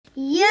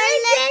You're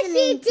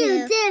listening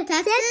to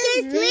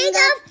Texas Ring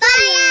of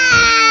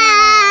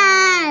Fire!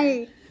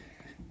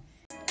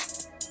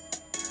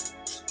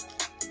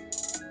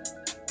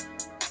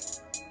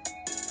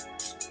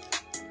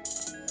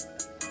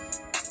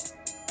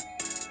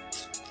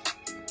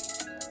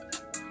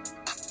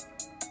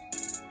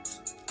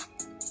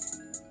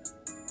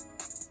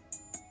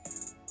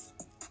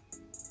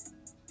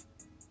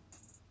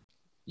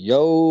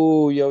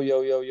 Yo,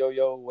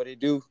 what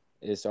it do?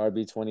 It's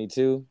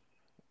RB22.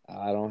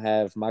 I don't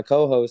have my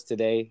co-host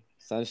today,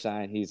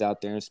 Sunshine. He's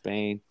out there in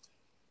Spain.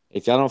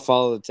 If y'all don't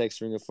follow the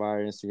Texas Ring of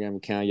Fire Instagram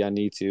account, y'all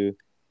need to.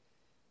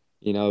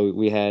 You know,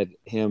 we had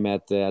him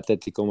at the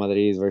Atletico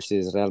Madrid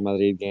versus Real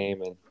Madrid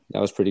game, and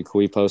that was pretty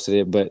cool. He posted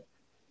it. But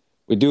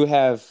we do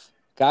have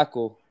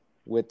Kako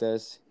with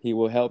us. He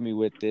will help me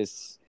with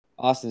this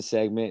Austin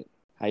segment.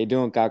 How you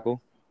doing, Kako?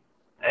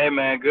 Hey,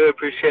 man, good.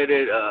 Appreciate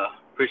it.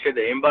 Appreciate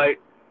the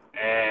invite.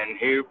 And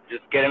here,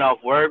 just getting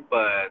off work,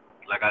 but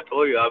like I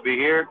told you, I'll be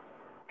here.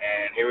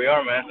 And here we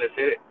are, man. Let's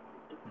hit it.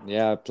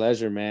 Yeah,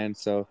 pleasure, man.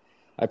 So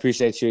I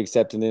appreciate you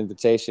accepting the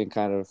invitation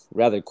kind of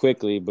rather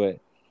quickly. But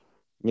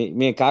me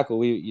and Kako,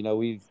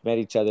 we've met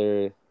each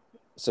other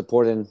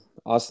supporting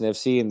Austin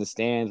FC in the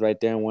stands right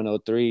there in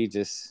 103,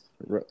 just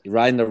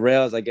riding the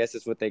rails, I guess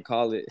is what they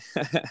call it.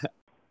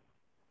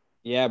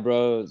 Yeah,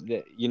 bro.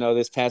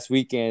 This past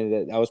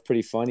weekend, that was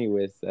pretty funny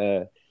with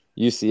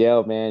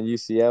UCL, man.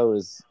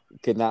 UCL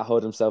could not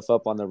hold himself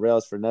up on the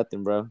rails for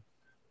nothing, bro.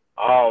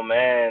 Oh,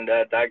 man,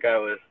 that guy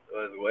was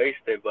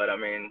wasted. But, I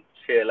mean,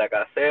 shit, like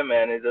I said,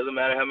 man, it doesn't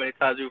matter how many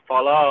times you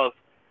fall off.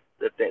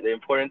 The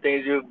important thing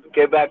is you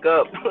get back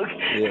up.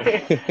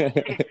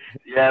 Yeah.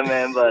 Yeah,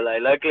 man, but,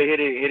 like, luckily he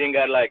didn't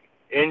got, like,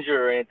 injured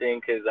or anything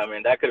because, I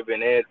mean, that could have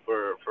been it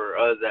for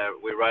us that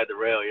we ride the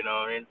rail, you know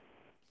what I mean?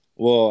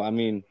 Well, I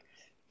mean,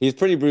 he's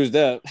pretty bruised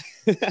up.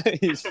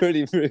 He's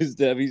pretty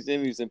bruised up. He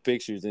sent me some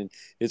pictures, and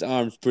his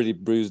arm's pretty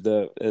bruised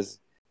up.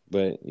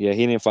 But, yeah,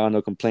 he didn't file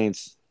no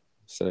complaints.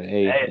 So,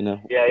 hey, yeah,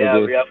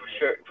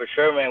 for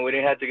sure, man. We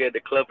didn't have to get the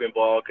club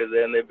involved because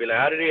then they'd be like,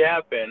 how did it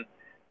happen?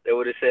 They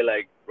would have said,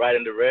 like,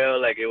 riding the rail,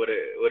 like, it would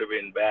have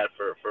been bad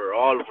for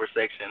all of our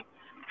section.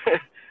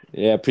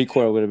 Yeah,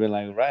 pre-court would have been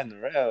like, riding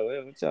the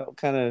rail. What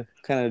kind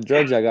of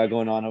drugs I got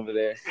going on over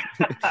there?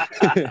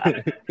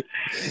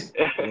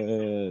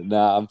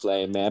 Nah, I'm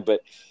playing, man. But,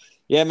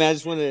 yeah, man, I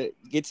just want to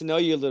get to know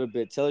you a little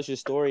bit. Tell us your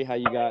story, how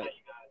you got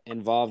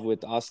involved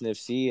with Austin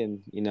FC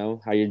and,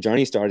 how your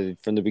journey started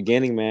from the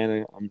beginning,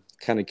 man. I'm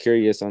kind of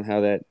curious on how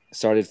that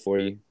started for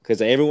you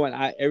because everyone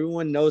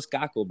knows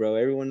Kako, bro.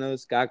 Everyone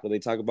knows Kako. They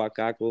talk about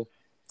Kako.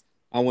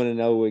 I want to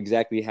know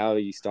exactly how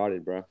you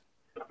started, bro.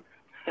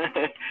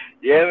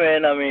 Yeah,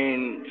 man. I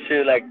mean,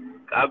 shit, like,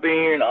 I've been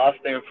here in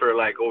Austin for,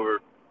 like, over,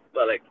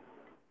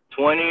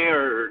 20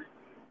 or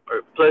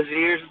plus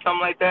years or something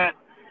like that.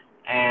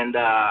 And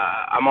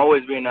I'm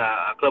always been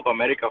a Club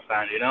America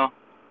fan,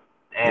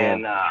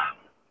 And,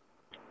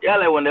 yeah,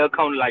 like, when they'll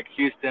come to, like,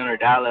 Houston or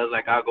Dallas,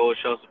 like, I'll go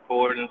show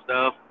support and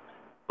stuff.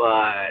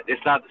 But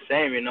it's not the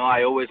same,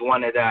 I always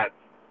wanted that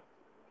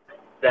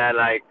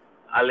like,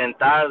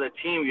 alentar the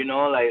team,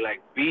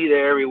 like be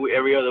there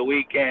every other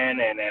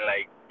weekend and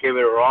like, give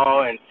it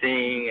raw and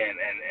sing and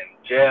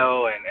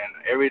gel and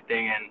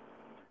everything. And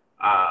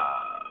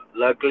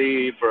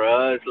luckily for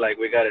us, like,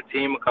 we got a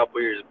team a couple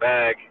years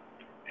back.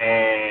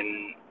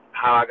 And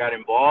how I got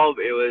involved,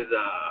 it was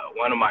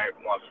one of my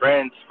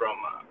friends from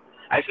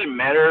I actually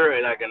met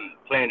her like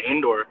playing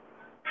indoor.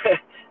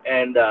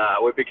 And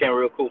we became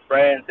real cool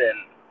friends.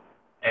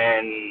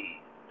 And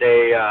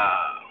they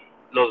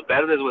Los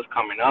Verdes was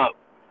coming up,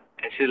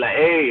 and she's like,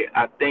 hey,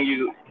 I think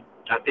you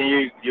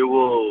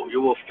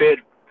will fit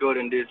good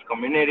in this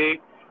community,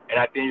 and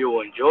I think you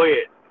will enjoy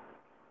it.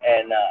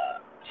 And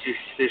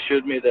she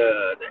showed me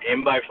the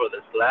invite for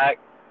the Slack,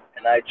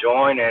 and I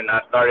joined, and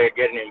I started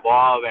getting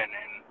involved and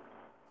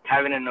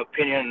having an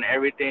opinion on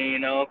everything,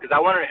 because I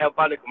wanted to help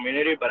out the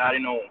community, but I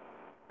didn't know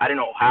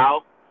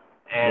how.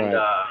 And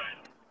right.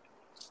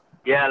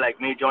 Yeah, like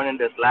me joining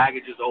the Slack,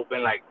 it just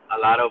opened like a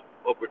lot of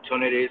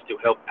opportunities to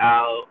help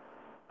out,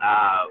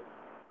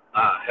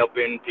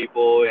 helping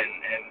people and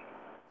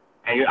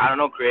I don't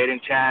know, creating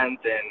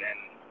chants and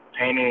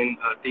painting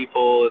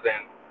defaults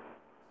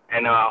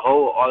and a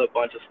whole other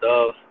bunch of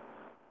stuff.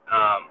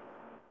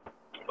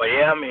 But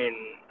yeah, I mean,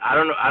 I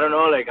don't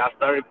know. Like, I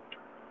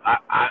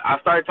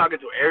started talking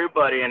to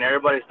everybody, and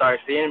everybody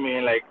started seeing me.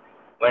 And like,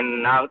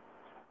 when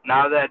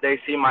now that they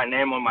see my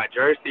name on my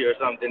jersey or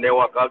something, they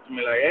walk up to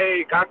me like,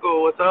 hey,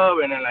 Kako, what's up?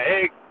 And then like,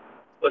 hey,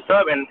 what's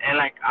up? And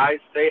like, I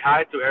say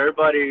hi to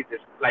everybody,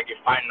 just like if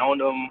I know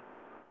them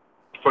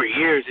for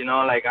years,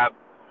 like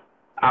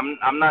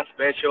I'm not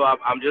special.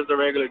 I'm just a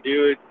regular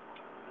dude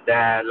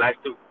that likes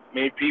to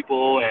meet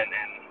people and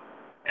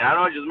I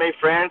don't know, just make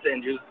friends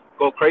and just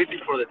go crazy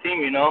for the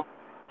team,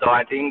 So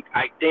I think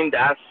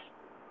that's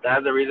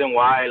the reason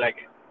why,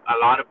 like, a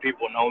lot of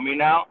people know me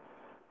now.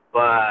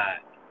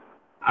 But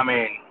I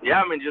mean,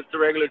 yeah, just a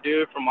regular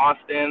dude from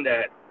Austin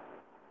that.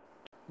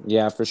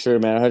 Yeah, for sure,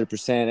 man,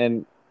 100%.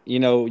 And you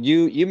know,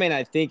 you may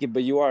not think it,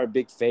 but you are a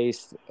big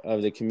face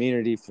of the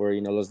community for,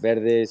 you know, Los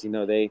Verdes. You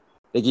know, they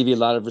give you a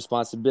lot of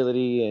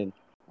responsibility and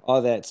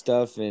all that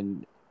stuff.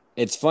 And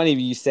it's funny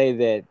you say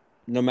that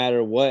no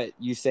matter what,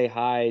 you say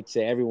hi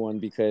to everyone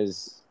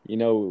because, you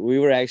know, we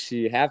were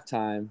actually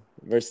halftime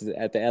versus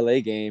at the LA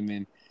game,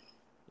 and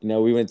you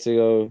know, we went to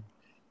go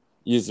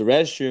use the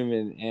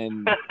restroom,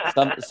 and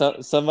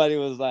somebody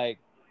was like,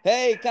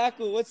 "Hey,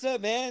 Kaku, what's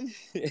up, man?"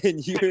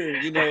 And you're,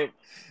 you know,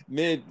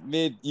 mid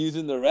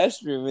using the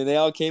restroom, and they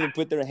all came and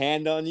put their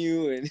hand on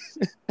you, and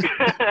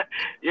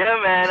Yeah,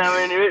 man.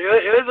 I mean,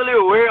 it was a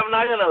little weird. I'm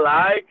not gonna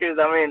lie, because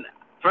I mean,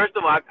 first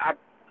of all,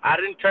 I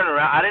didn't turn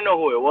around. I didn't know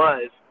who it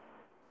was.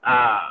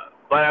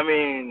 But I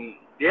mean,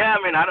 yeah.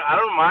 I mean, I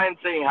don't mind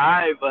saying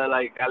hi, but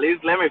like at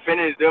least let me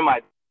finish doing my.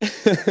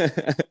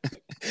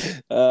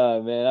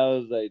 oh man, I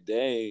was like,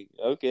 dang,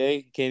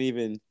 okay, can't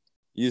even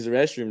use the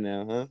restroom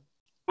now, huh?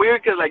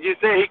 Weird, because like you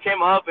said, he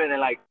came up and then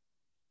like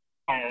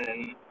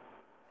and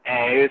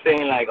he was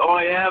saying like, oh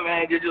yeah,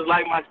 man, you just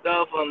like my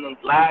stuff on the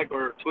Slack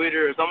or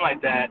Twitter or something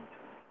like that.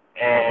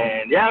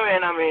 And yeah,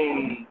 man, I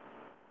mean,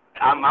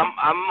 I'm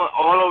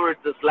all over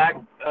the Slack,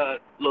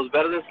 Los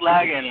Verdes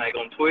Slack, and like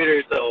on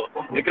Twitter, so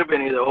it could have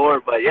been either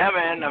or. But yeah,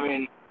 man, I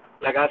mean,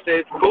 like I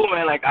said, it's cool,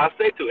 man. Like I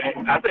say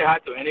hi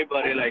to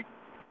anybody, like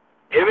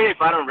even if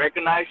I don't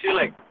recognize you,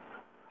 like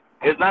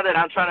it's not that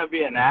I'm trying to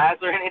be an ass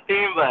or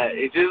anything, but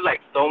it's just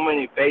like so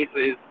many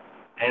faces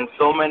and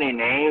so many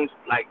names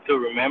like to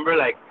remember,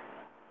 like,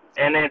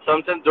 and then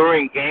sometimes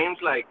during games,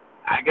 like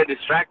I get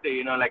distracted,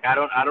 you know, like I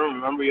don't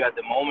remember you at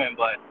the moment,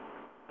 but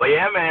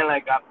yeah, man,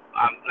 like I'm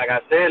like I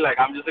said, like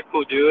I'm just a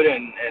cool dude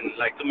and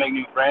like to make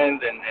new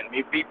friends and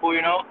meet people,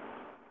 you know,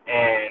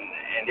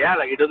 and yeah,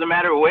 like it doesn't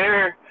matter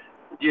where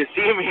you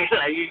see me,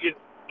 like you could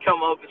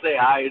come up and say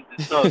hi.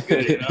 It's so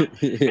good, you know.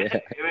 yeah.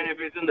 Even if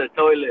it's in the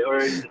toilet or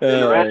in the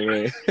Oh restroom.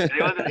 man.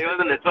 It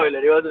wasn't the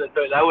toilet. It wasn't the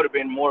toilet. That would have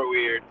been more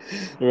weird.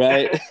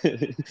 right.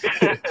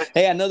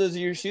 Hey, I know those are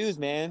your shoes,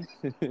 man.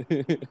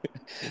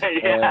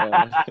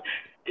 Yeah.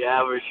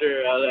 Yeah, for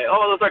sure. I was like,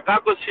 oh, those are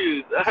Kako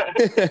shoes.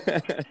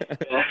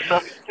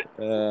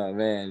 oh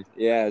man,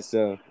 yeah.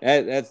 So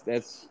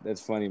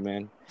that's funny,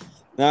 man.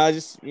 No, I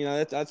just, you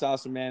know, that's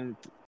awesome, man.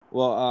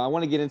 Well, I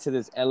want to get into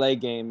this LA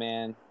game,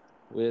 man.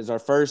 It was our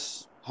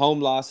first home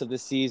loss of the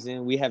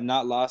season. We have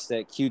not lost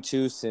at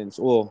Q2 since,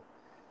 well,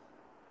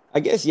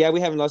 I guess, yeah,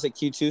 we haven't lost at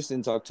Q2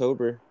 since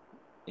October.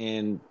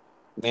 And,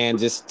 man,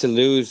 just to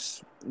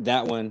lose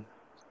that one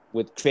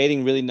with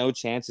creating really no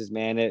chances,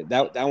 man,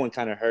 that one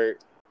kind of hurt.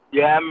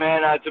 Yeah,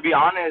 man. To be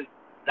honest,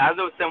 that's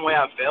the same way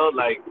I felt.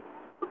 Like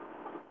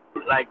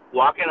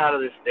walking out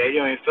of the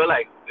stadium, it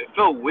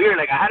felt weird.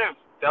 Like I hadn't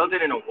felt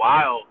it in a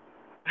while.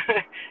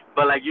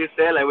 But like you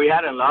said, like we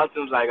hadn't lost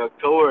since like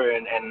October,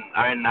 and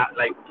I mean, not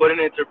like putting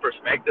it into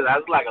perspective,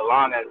 that's like a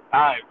long ass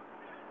time.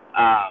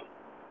 Um,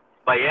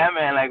 but yeah,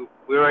 man, like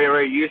we were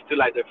already used to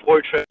like the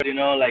fortress, you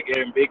know, like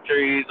getting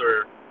victories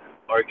or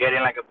getting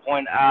like a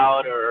point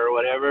out or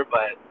whatever,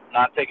 but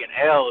not taking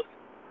L's.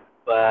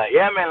 But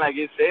yeah, man, like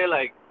you said,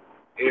 like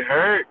it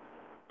hurt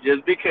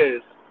just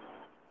because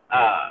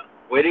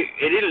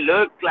it didn't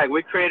look like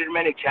we created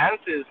many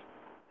chances,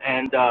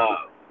 and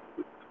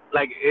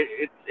like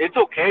it's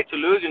okay to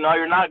lose. You know,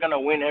 you're not gonna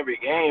win every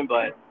game,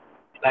 but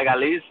like at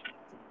least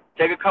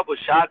take a couple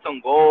shots on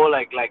goal,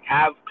 like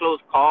have close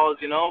calls.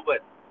 You know, but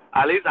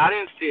at least I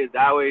didn't see it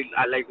that way.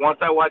 Like once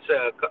I watched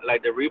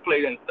like the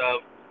replays and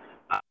stuff,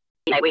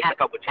 like we had a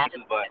couple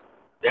chances, but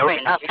they were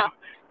enough. You know.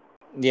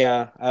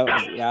 Yeah,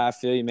 I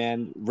feel you,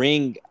 man.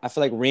 I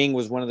feel like Ring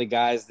was one of the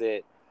guys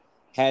that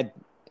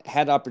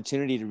had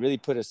opportunity to really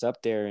put us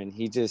up there, and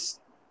he just,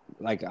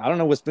 like, I don't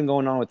know what's been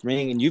going on with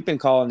Ring, and you've been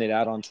calling it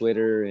out on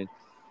Twitter, and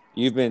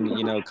you've been,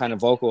 you know, kind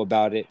of vocal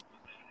about it.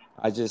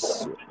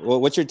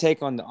 What's your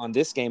take on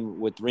this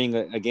game with Ring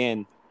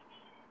again?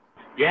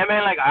 Yeah,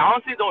 man. Like I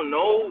honestly don't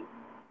know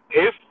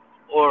if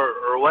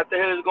or what the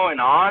hell is going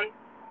on,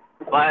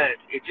 but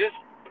it just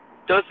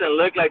doesn't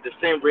look like the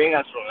same Ring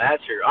as from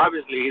last year.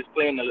 Obviously, he's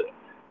playing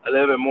a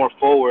little bit more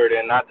forward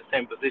and not the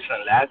same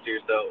position last year,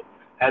 so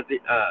has the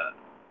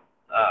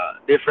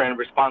different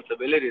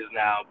responsibilities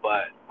now.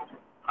 But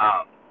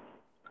um,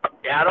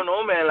 yeah, I don't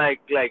know, man.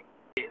 Like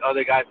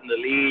other guys in the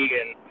league,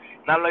 and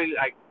not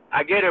like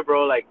I get it,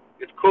 bro. Like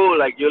it's cool,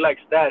 like you like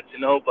stats, you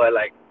know. But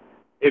like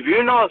if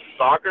you know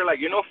soccer, like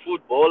you know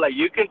football, like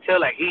you can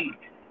tell like he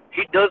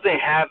doesn't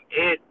have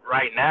it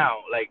right now.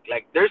 Like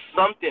there's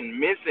something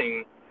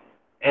missing,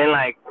 and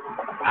like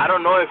I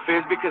don't know if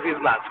it's because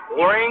he's not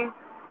scoring,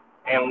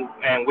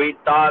 and we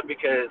thought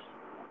because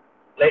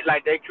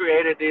like they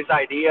created this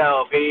idea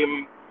of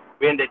him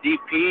being the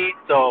DP,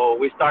 so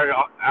we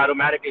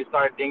automatically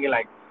started thinking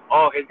like,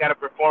 oh, he's got to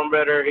perform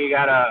better, he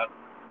got to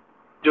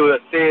do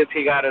assists,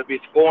 he got to be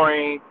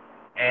scoring,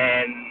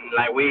 and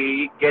like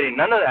we getting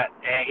none of that,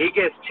 and he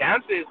gets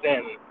chances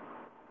and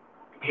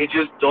he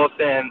just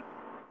doesn't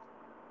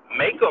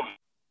make them.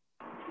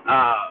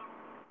 Uh,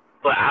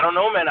 but I don't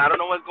know, man. I don't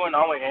know what's going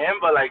on with him,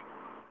 but like,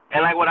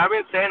 and like what I've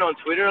been saying on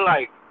Twitter,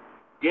 like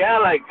yeah,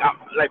 like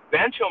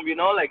bench him.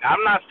 Like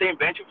I'm not saying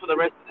bench him for the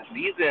rest of the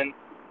season,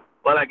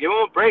 but like give him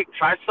a break.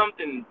 Try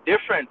something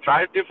different.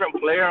 Try a different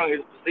player on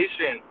his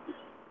position.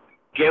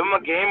 Give him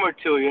a game or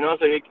two.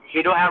 So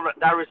he don't have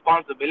that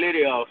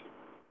responsibility of,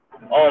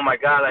 oh my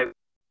God, like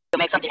to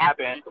make something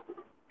happen,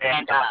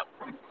 and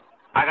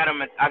I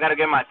gotta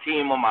get my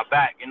team on my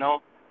back.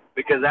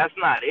 Because that's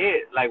not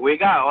it. Like we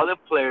got other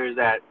players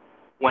that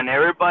when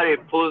everybody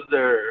pulls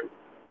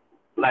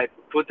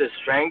put their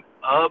strength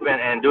up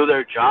and do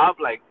their job,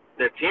 like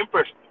the team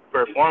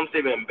performs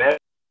even better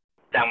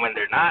than when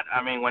they're not.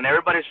 I mean, when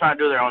everybody's trying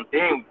to do their own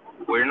thing,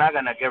 we're not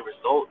gonna get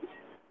results.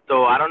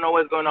 So I don't know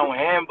what's going on with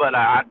him, but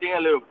I think a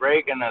little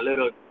break and a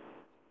little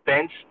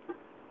bench,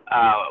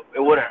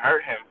 it wouldn't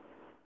hurt him.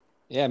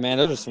 Yeah, man,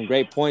 those are some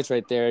great points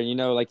right there.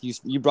 Like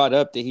you brought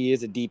up that he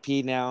is a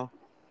DP now.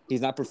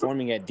 He's not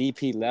performing at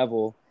DP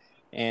level.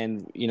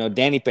 And,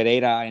 Danny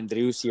Pereira and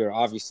Driussi are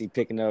obviously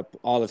picking up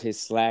all of his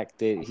slack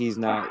that he's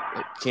not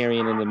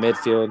carrying in the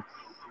midfield.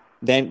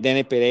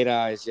 Danny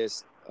Pereira is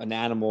just an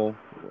animal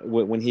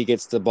when he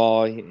gets the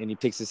ball and he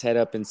picks his head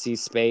up and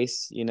sees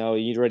space. You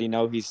already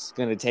know he's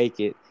going to take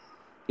it.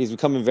 He's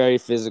becoming very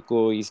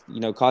physical. He's,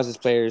 causes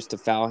players to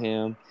foul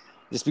him.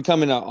 Just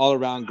becoming an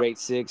all-around great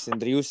six. And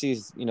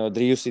Driussi's,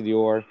 Driussi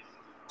Dior.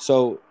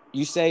 So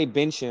you say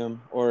bench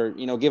him or,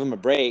 give him a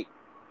break.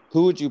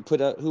 Who would you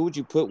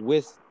put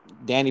with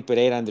Danny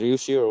Pereira and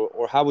Driussi,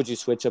 or how would you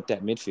switch up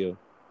that midfield?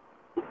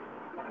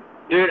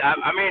 Dude,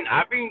 I mean,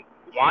 I've been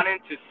wanting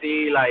to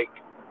see, like,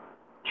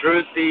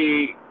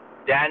 Driussi,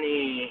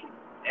 Danny,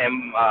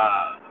 and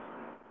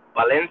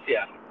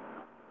Valencia.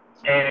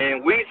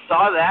 And we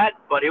saw that,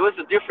 but it was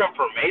a different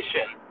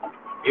formation.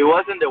 It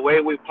wasn't the way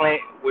we're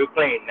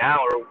playing now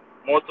or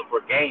most of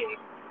our games.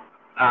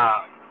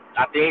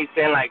 I think he's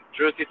saying, like,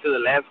 Driussi to the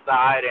left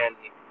side and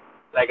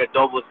like a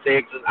double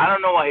six. I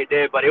don't know what he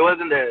did, but it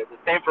wasn't the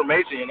same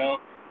formation,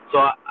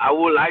 So I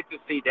would like to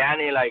see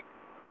Danny, like,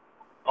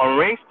 on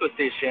Ring's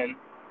position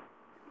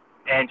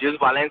and just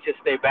Valencia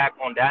stay back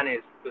on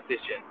Danny's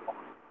position.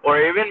 Or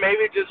even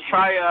maybe just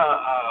try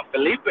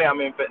Felipe. I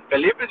mean,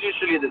 Felipe is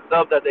usually the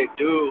sub that they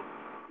do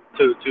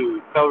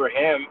to cover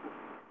him.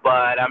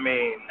 But, I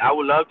mean, I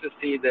would love to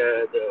see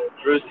the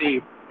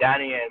Driussi,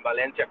 Danny, and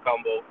Valencia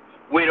combo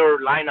with our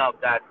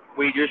lineup that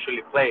we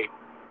usually play.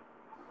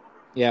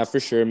 Yeah, for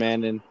sure,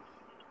 man. And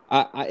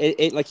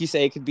it like you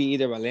say, it could be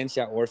either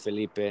Valencia or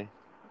Felipe.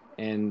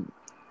 And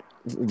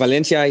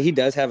Valencia, he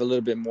does have a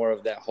little bit more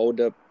of that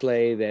hold-up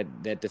play,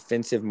 that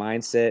defensive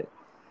mindset.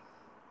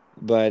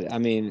 But, I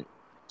mean,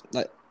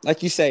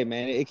 like you say,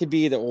 man, it could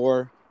be either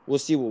or. We'll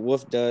see what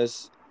Wolf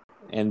does.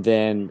 And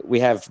then we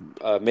have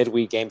a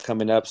midweek game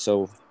coming up,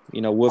 so,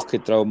 Wolf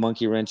could throw a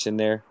monkey wrench in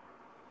there.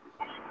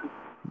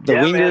 The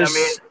wingers. Man, I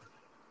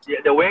mean,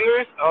 the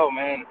wingers, oh,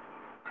 man.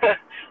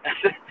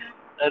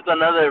 That's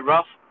another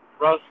rough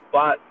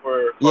spot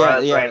for us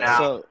right now.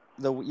 So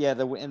the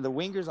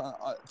wingers,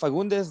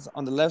 Fagundes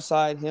on the left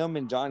side, him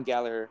and John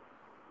Gallagher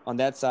on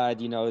that side.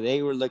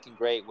 They were looking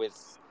great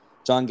with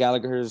John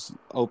Gallagher's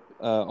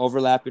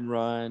overlapping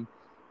run,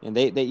 and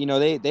they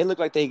look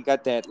like they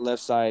got that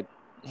left side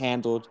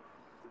handled.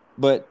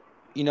 But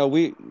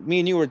me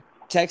and you were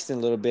texting a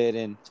little bit,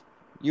 and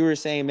you were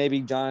saying maybe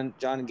John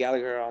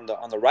Gallagher on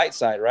the right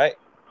side, right?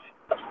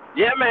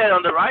 Yeah, man,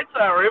 on the right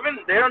side, or even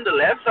there on the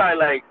left side,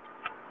 like.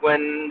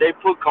 When they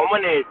put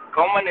Komanik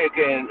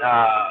in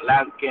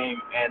last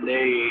game, and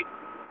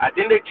I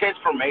think they changed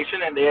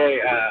formation, and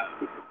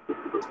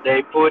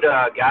they put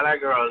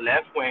Gallagher on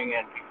left wing,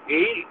 and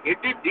he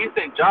did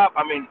decent job.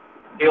 I mean,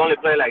 he only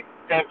played like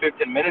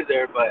 10-15 minutes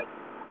there, but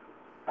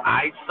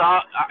I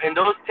saw in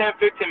those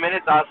 10-15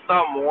 minutes I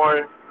saw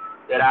more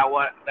that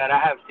I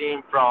have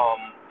seen from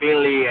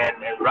Finley and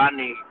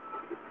Rodney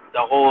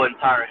the whole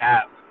entire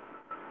half.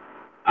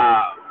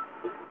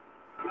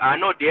 I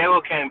know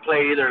Diego can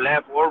play either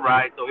left or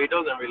right, so he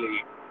doesn't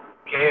really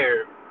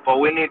care. But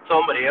we need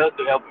somebody else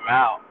to help him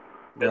out.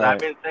 Because I've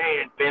been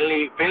saying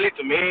Finley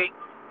to me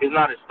is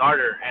not a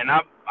starter, and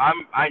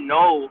I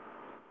know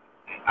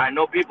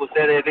people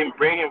say they didn't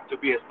bring him to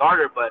be a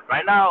starter, but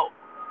right now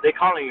they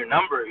calling your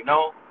number.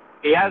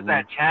 He has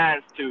that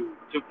chance to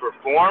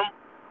perform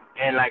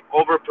and like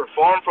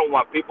overperform from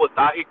what people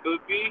thought he could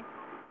be,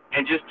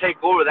 and just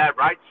take over that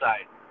right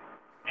side.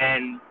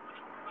 And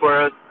for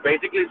us,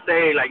 basically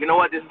say, like, you know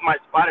what, this is my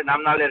spot, and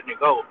I'm not letting it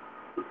go.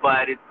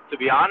 But to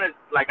be honest,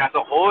 like, as a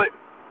whole,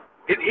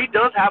 he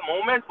does have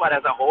moments, but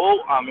as a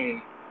whole, I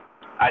mean,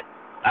 I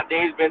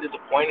think he's been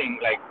disappointing.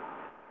 Like,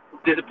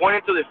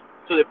 disappointing to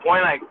the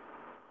point, like,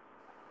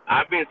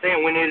 I've been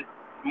saying we need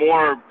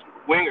more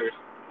wingers,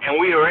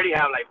 and we already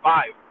have, like,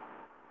 5.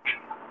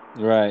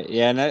 Right,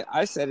 yeah, and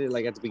I said it,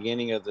 like, at the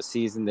beginning of the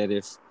season that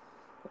if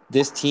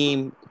this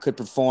team could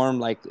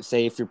perform, like,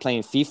 say, if you're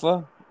playing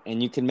FIFA,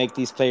 and you can make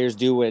these players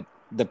do what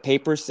the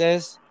paper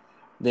says,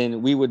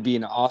 then we would be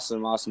an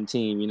awesome, awesome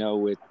team,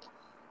 with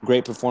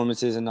great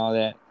performances and all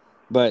that.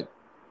 But,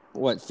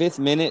 5th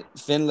minute,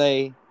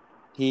 Finlay,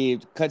 he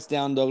cuts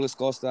down Douglas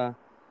Costa.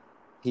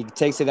 He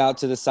takes it out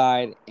to the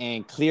side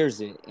and clears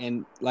it.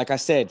 And like I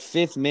said,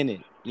 5th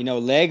minute,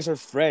 legs are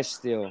fresh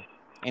still,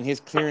 and his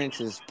clearance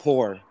is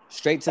poor,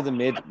 straight to the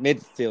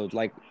midfield.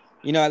 Like,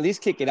 at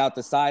least kick it out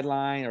the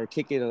sideline or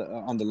kick it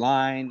on the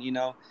line,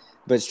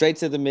 but straight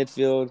to the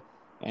midfield,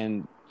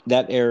 and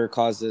that error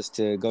caused us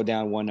to go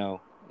down 1-0.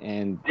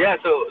 And yeah,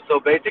 so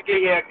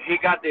basically he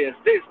got the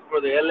assist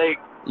for the LA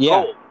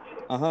yeah,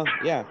 goal.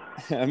 yeah.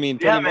 I mean,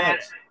 Yeah, pretty man.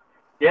 much.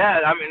 Yeah,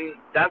 I mean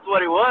that's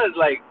what it was.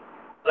 Like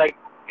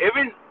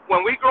even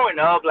when we growing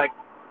up, like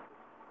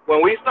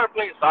when we start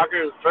playing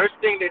soccer, the first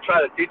thing they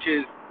try to teach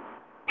is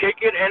kick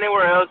it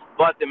anywhere else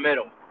but the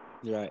middle.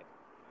 Right.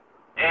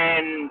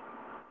 And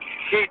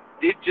he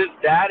did just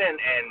that, and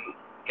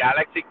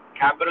Galaxy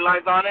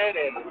capitalized on it.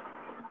 And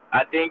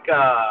I think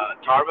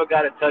Tarva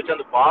got a touch on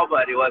the ball,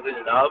 but it wasn't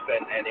enough,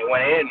 and it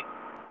went in.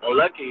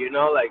 Unlucky,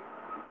 like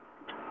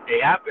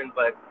it happened,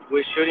 but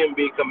we shouldn't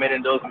be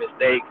committing those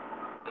mistakes,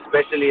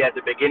 especially at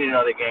the beginning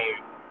of the game.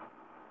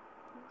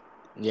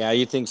 Yeah,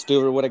 you think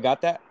Stuver would have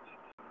got that?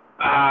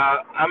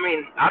 I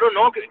mean, I don't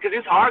know, because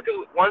it's hard.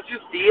 Cause once you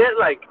see it,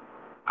 like,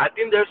 I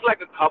think there's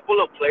like a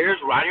couple of players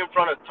right in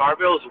front of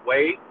Tarville's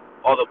way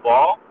of the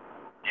ball,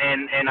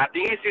 and I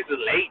think he sees it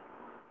late.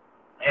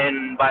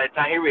 And by the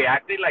time he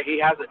reacted, like, he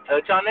has a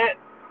touch on it,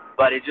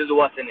 but it just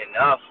wasn't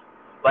enough.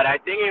 But I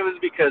think it was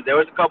because there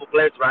was a couple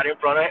players right in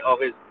front of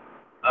his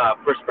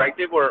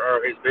perspective or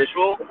his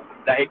visual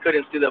that he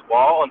couldn't see the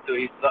ball until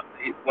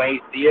when he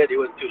see it, it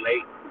was too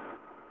late.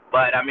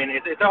 But I mean,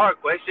 it's a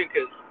hard question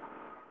because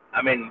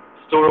I mean,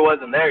 Stewart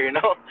wasn't there,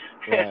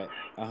 Right.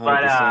 100%.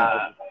 But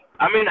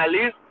I mean, at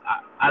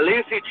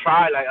least he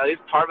tried. Like, at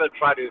least Tarva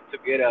tried to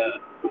get a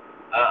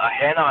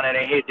hand on it,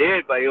 and he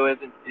did, but it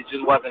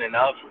just wasn't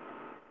enough.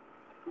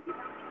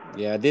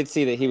 Yeah, I did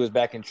see that he was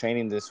back in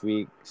training this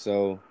week.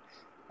 So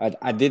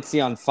I did see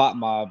on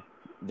FOTMob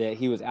that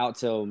he was out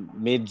till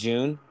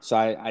mid-June. So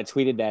I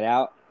tweeted that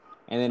out,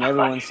 and then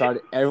everyone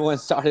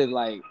started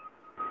like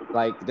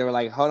they were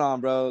like, hold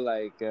on, bro.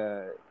 Like,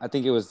 I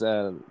think it was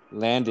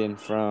Landon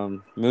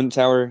from Moon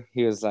Tower.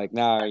 He was like,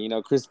 nah,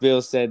 Chris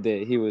Bill said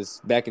that he was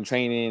back in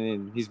training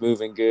and he's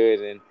moving good.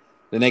 And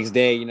the next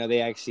day,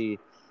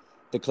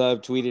 the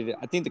club tweeted,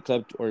 I think the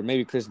club, or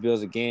maybe Chris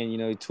Bills again, he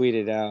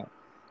tweeted out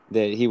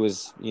that he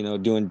was,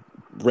 doing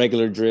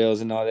regular drills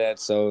and all that.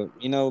 So,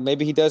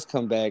 maybe he does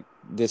come back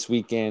this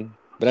weekend.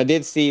 But I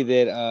did see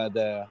that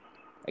the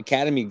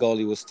academy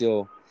goalie was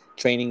still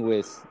training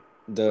with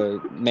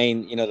the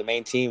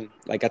main team,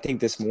 like I think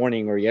this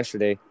morning or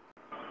yesterday.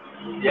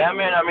 Yeah,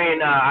 man. I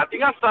mean, I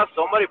think I saw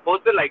somebody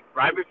posted like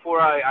right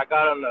before I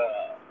got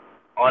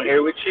on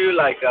here with you.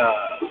 Like,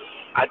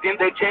 I think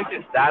they changed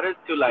his status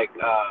to like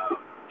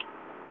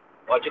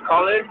what you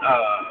call it?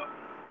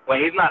 When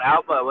he's not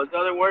out, but what's the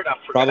other word? I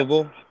forgot.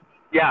 Probable.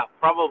 Yeah,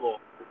 probable.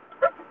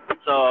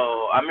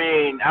 So I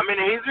mean,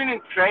 he's been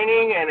in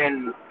training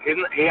and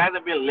he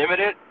hasn't been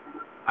limited.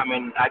 I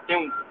mean, I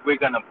think we're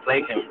gonna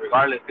play him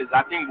regardless, because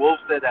I think Wolf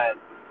said that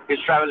he's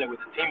traveling with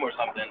the team or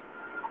something.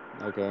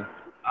 Okay.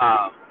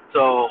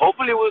 So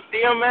hopefully we'll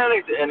see him, man.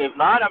 And if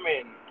not, I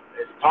mean,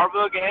 it's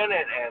Tarva again,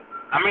 and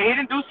I mean, he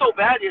didn't do so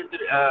bad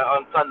yesterday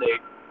on Sunday.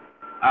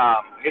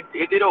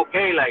 He did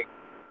okay. Like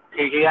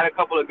he had a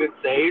couple of good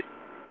saves.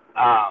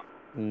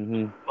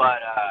 But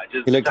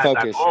just he looked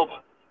focused.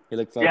 He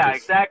looked focused. Yeah,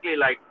 exactly.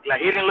 Like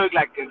he didn't look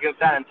like against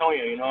San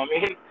Antonio. You know what I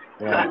mean?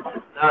 Right.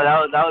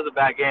 No, that was a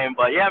bad game.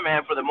 But yeah,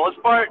 man, for the most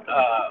part,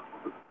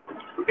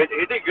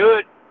 he did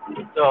good.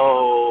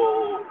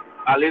 So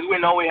at least we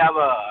know we have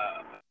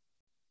a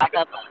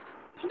backup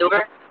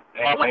Stuber.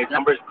 And when his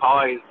number's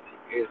called,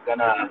 he's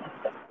gonna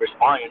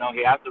respond.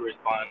 He has to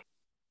respond.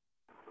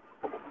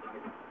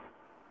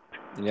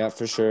 Yeah,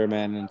 for sure,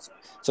 man. And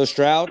so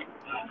Stroud,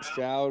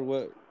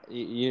 what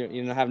you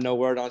don't have no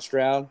word on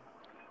Stroud?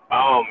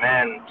 Oh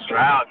man,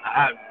 Stroud.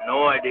 I have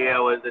no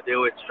idea what to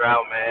do with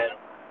Stroud, man.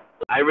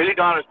 I really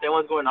don't understand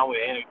what's going on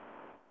with him,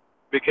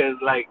 because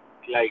like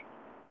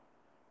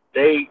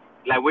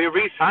we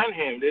re-signed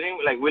him, didn't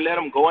we? Like, we let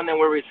him go and then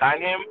we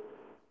re-signed him,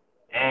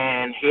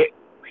 and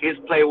he's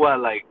played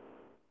what, like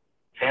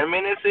 10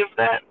 minutes, if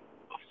that,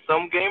 of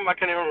some game. I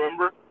can't even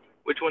remember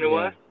which one it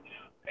was.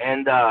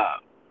 And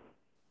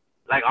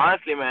like,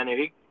 honestly, man,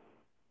 if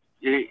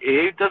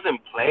he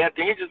doesn't play, I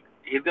think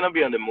he's gonna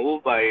be on the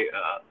move by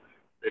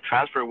the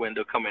transfer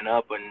window coming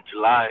up in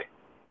July.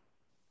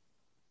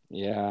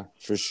 Yeah,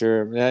 for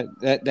sure.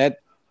 That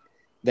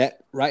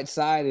right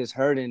side is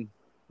hurting,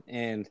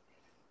 and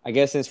I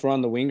guess since we're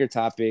on the winger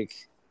topic,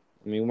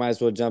 I mean, we might as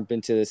well jump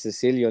into the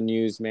Cecilio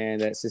news, man.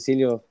 That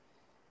Cecilio,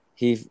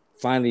 he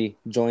finally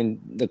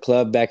joined the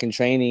club back in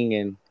training,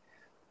 and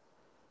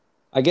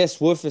I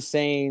guess Wolf is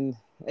saying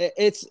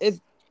it's.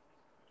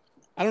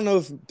 I don't know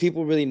if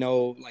people really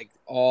know like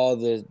all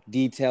the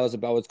details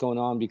about what's going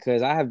on,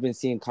 because I have been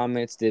seeing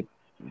comments that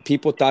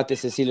people thought that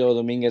Cecilio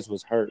Dominguez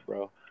was hurt,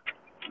 bro.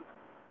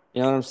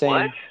 You know what I'm saying?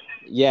 What?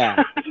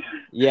 Yeah.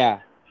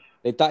 Yeah.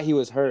 They thought he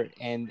was hurt,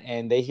 and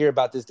they hear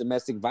about this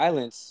domestic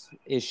violence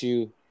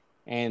issue,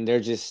 and they're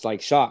just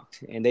like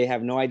shocked, and they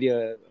have no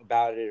idea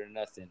about it or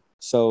nothing.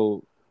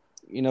 So,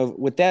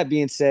 with that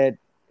being said,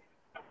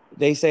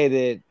 they say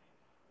that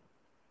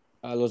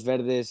Los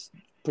Verdes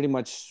pretty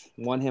much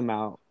won him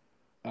out.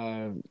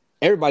 Uh,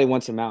 Everybody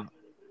wants him out.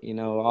 You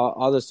know,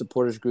 all the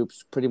supporters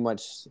groups pretty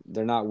much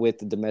they're not with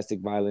the domestic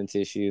violence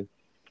issue.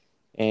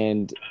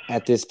 And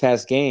at this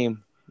past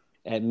game,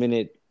 at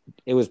minute,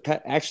 it was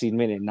actually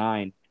minute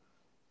 9,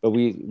 but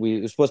we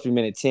it was supposed to be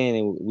minute 10,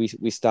 and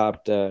we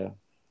stopped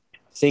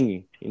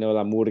singing. You know,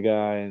 La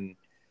Murga and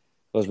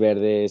Los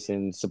Verdes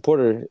and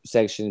supporter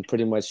section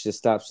pretty much just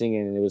stopped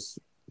singing, and it was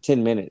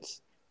 10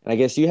 minutes. And I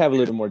guess you have a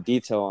little more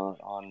detail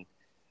on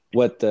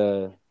what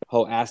the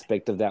whole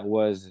aspect of that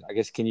was. I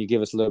guess can you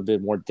give us a little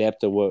bit more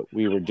depth of what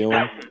we were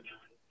doing?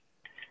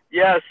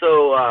 Yeah,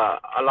 so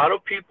a lot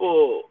of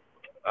people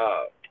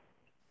uh,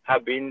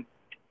 have been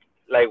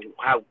like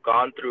have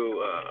gone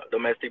through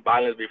domestic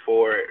violence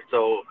before,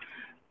 so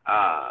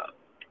uh,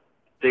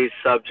 these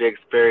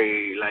subjects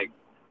very like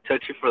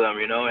touchy for them,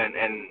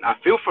 and I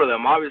feel for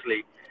them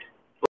obviously.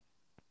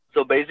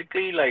 So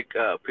basically, like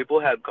people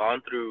have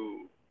gone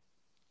through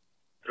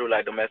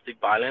like domestic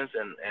violence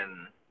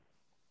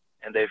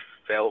and they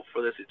fell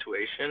for the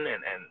situation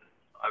and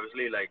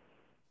obviously like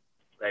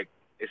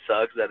it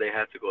sucks that they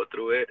had to go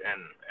through it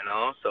and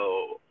all.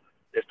 So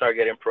they start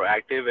getting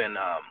proactive and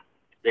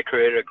they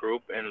created a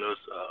group in Los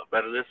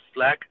Verdes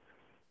Slack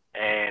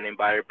and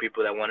invited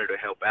people that wanted to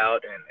help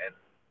out and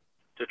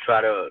to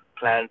try to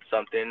plan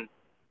something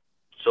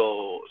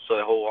so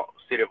the whole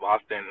city of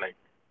Austin like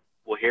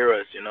will hear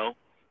us,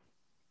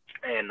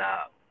 and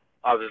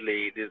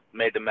obviously this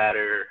made the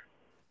matter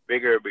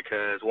bigger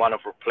because one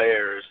of our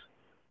players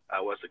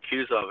was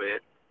accused of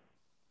it,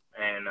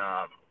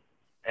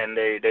 and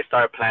they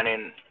started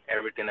planning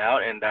everything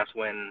out, and that's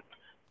when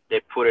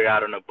they put it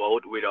out on a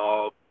boat with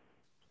all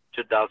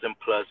 2,000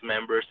 plus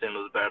members in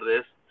Los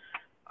Verdes,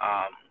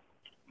 um,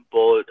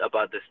 vote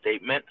about the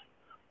statement,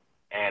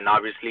 and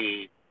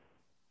obviously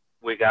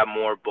we got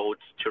more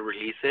votes to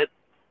release it,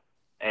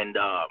 and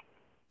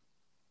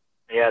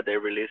yeah, they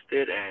released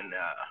it, and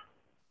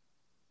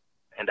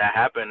that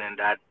happened, and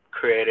that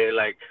created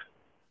like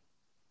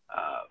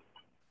uh,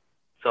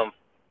 some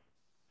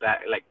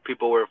back, like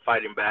people were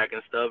fighting back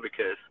and stuff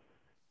because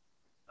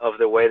of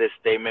the way the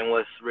statement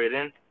was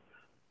written.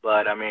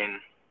 But I mean,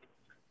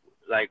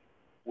 like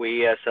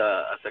we as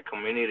a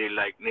community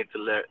like need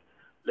to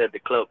let the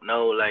club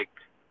know like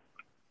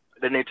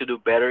they need to do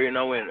better,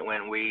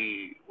 when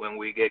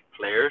we get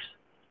players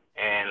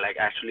and like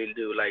actually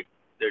do like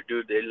their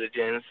due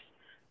diligence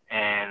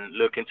and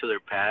look into their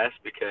past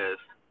because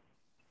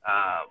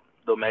uh,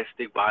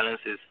 domestic violence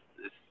is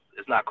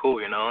not cool,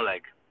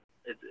 like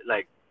it's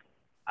like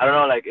I don't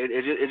know, like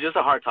it's just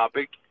a hard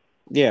topic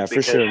Yeah, for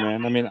because sure,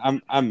 man. I mean,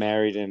 I'm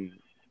married, and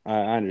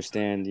I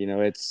understand. You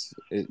know,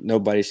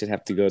 nobody should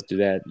have to go through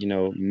that. You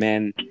know,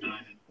 men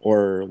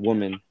or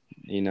women.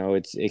 You know,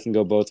 it can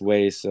go both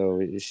ways, so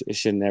it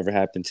should never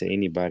happen to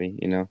anybody.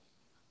 You know.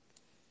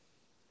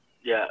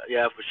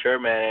 yeah, for sure,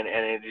 man,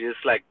 and it's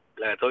just like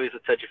I told you, it's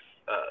a touchy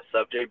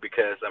subject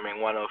because I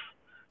mean one of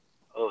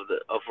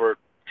our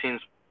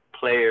team's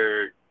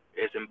player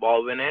is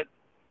involved in it,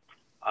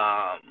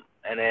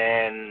 and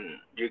then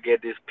you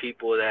get these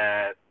people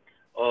that,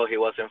 oh, he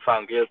wasn't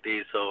found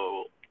guilty,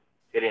 so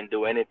he didn't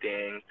do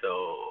anything,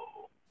 so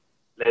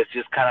let's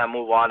just kind of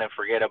move on and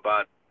forget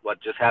about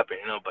what just happened.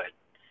 But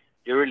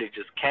you really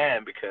just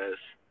can't because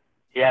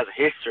he has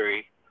a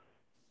history,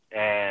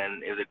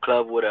 and if the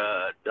club would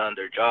have done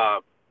their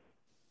job,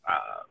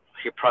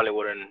 he probably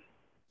wouldn't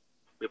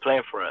be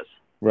playing for us.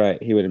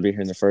 Right. He wouldn't be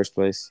here in the first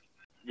place.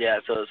 Yeah,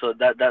 so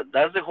that's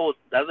the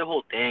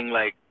whole thing.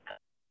 Like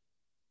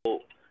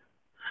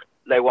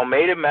what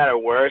made it matter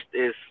worse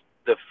is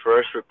the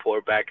first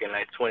report back in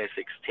like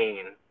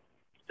 2016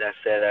 that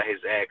said that his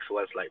ex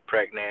was like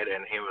pregnant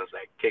and he was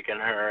like kicking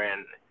her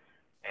and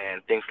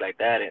things like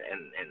that. And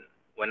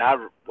when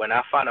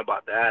I found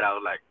about that, I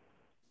was like,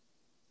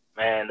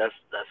 man, that's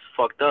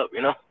fucked up.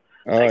 Oh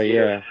Like you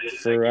yeah, like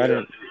for I you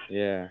didn't.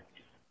 Yeah.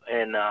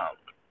 and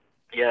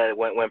yeah,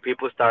 when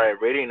people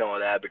started reading all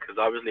that because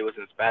obviously it was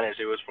in Spanish,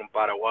 it was from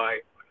Paraguay.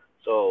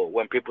 So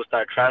when people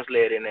started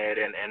translating it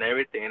and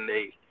everything,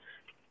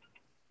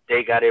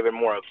 they got even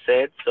more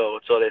upset. So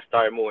they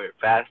started moving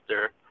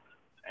faster,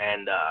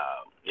 and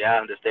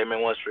yeah, the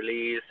statement was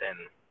released,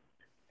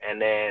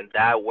 and then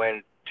that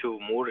went to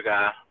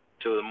Murga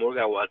to the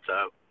Murga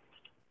WhatsApp,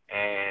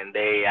 and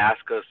they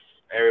asked us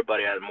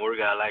everybody at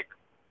Murga like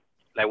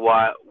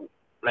what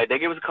like they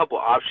gave us a couple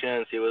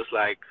options. It was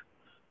like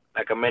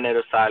a minute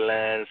of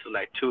silence,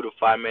 like 2 to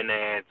 5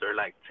 minutes, or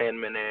like 10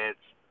 minutes,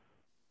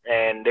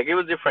 and they gave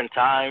us different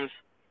times.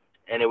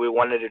 And if we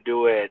wanted to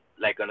do it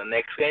like on the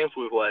next games,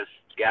 which was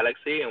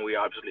Galaxy, and we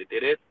obviously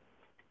did it,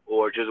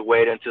 or just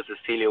wait until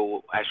Cecilia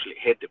will actually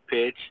hit the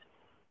pitch,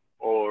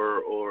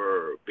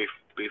 or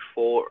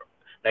before,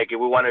 like if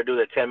we want to do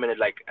the 10 minutes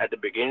like at the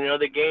beginning of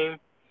the game,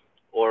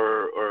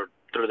 or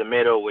through the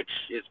middle, which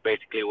is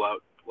basically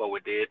what we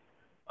did,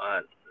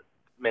 uh,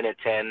 minute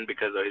 10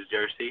 because of his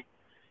jersey,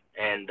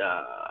 and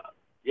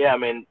yeah, I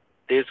mean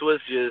this was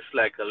just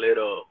like a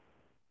little,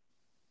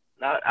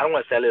 not I don't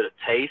want to say a little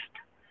taste,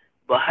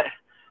 but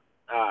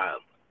uh,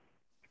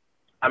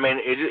 I mean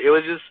it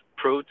was just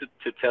prove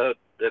to tell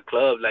the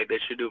club like they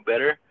should do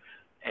better.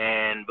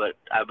 But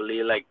I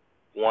believe like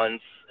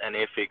once and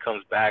if it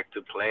comes back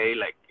to play,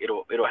 like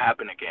it'll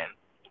happen again.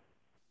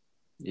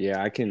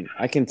 Yeah, I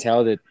can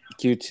tell that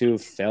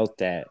Q2 felt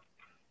that,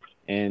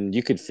 and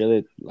you could feel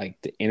it, like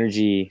the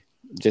energy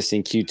just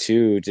in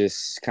Q2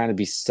 just kind of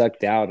be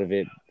sucked out of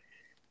it.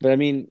 But I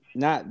mean,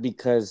 not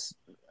because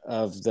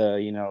of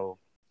the,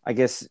 I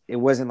guess it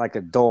wasn't like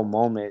a dull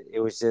moment. It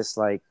was just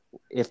like,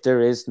 if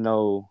there is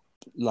no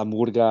La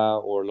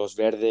Murga or Los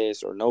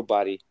Verdes or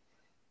nobody,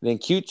 then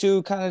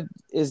Q2 kind of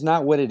is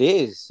not what it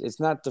is.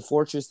 It's not the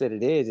fortress that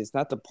it is. It's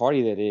not the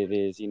party that it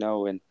is,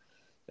 and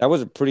that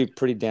was a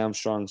pretty damn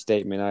strong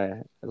statement.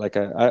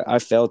 I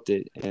felt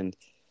it. And,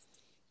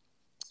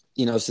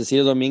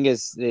 Cecilio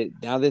Dominguez,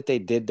 now that they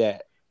did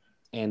that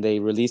and they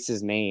released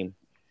his name,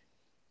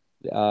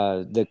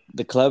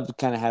 the club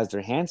kind of has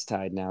their hands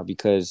tied now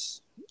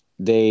because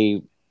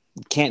they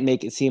can't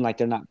make it seem like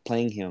they're not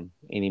playing him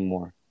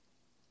anymore.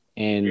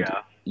 And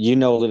Yeah. you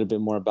know a little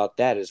bit more about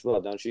that as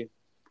well, don't you?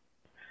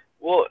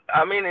 Well,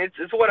 I mean, it's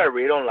what I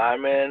read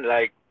online, man.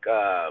 Like,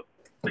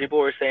 people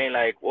were saying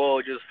like,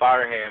 "Well, just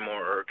fire him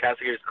or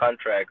cancel his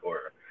contract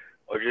or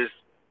just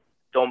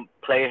don't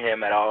play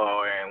him at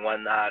all and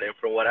whatnot." And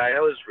from what I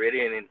was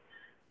reading,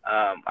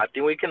 I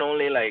think we can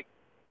only like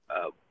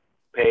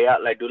pay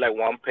out, like do like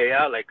one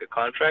payout, like a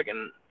contract,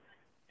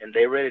 and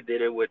they already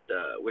did it with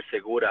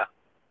Segura.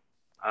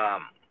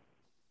 Um,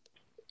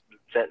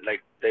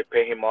 like they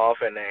pay him off,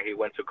 and then he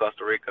went to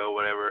Costa Rica or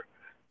whatever.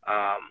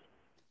 Um,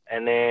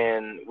 and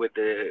then with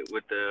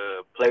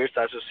the Players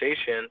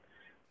Association,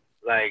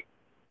 like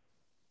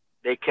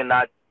they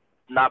cannot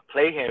not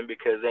play him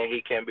because then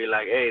he can be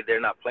like, hey,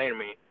 they're not playing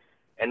me,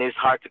 and it's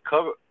hard to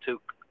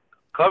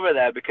cover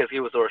that because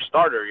he was our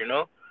starter.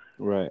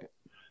 Right.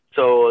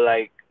 So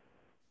like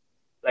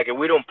if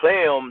we don't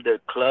play him, the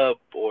club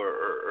or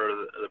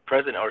the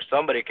president or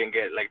somebody can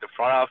get, like the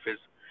front office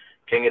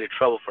can get in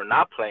trouble for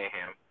not playing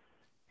him.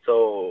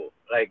 So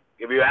like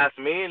if you ask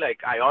me, like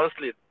I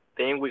honestly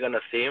think we're gonna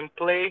see him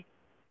play,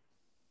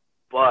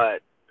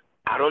 but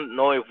I don't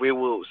know if we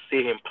will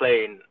see him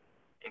play in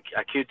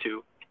at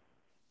Q2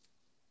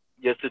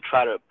 just to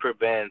try to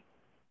prevent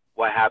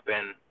what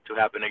happened to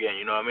happen again.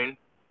 You know what I mean?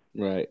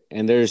 Right.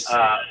 And there's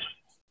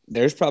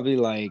probably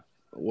like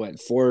what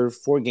four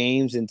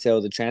games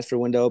until the transfer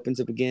window opens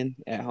up again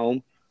at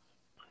home.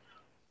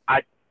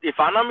 I If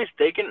I'm not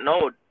mistaken,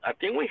 no, I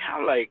think we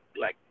have like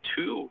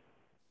two,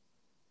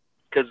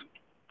 because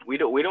we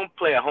don't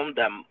play at home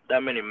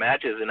that many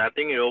matches, and I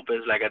think it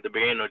opens like at the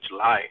beginning of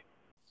July.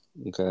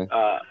 Okay.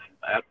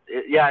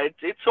 Yeah,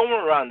 it's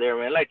somewhere around there,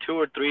 man. Like two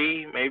or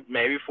three,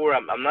 maybe four.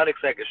 I'm not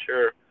exactly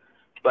sure,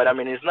 but I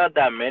mean it's not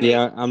that many.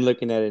 Yeah, I'm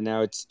looking at it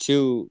now. It's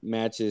two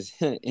matches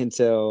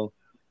until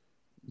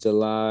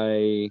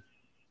July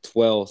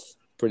 12th,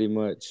 pretty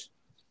much.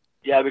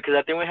 Yeah, because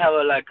I think we have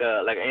like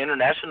an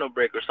international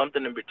break or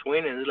something in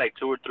between, and it's like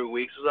 2 or 3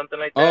 weeks or something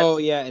like that. Oh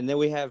yeah, and then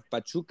we have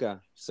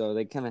Pachuca, so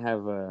they kind of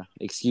have a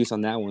excuse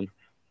on that one.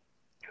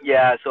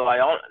 Yeah, so I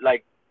don't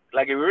like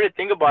if you really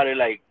think about it,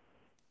 like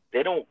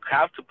they don't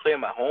have to play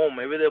them at home.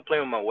 Maybe they'll play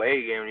them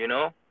away game.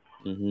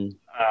 Mm-hmm.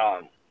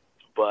 Um,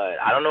 but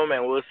I don't know,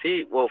 man. We'll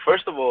see. Well,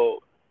 first of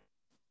all,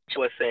 he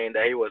was saying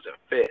that he wasn't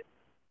fit.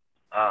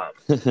 Um,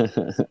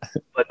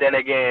 but then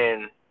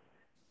again,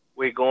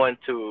 we're going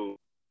to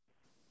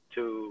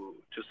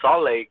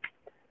Salt Lake,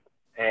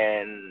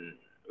 and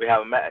we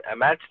have a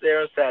match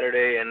there on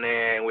Saturday, and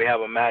then we have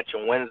a match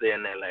on Wednesday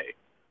in LA.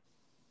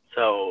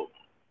 So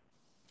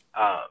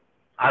uh,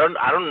 I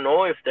don't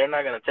know if they're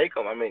not gonna take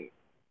him. I mean,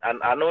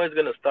 I know he's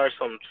gonna start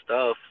some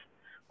stuff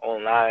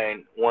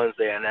online once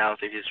they announce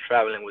if he's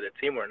traveling with the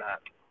team or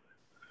not.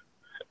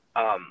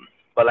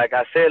 But like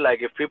I said,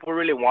 like if people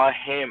really want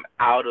him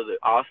out of the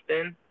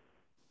Austin,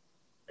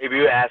 if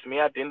you ask me,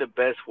 I think the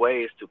best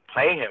way is to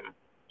play him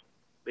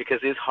because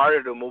it's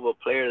harder to move a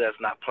player that's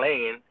not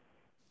playing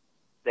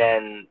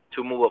than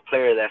to move a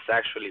player that's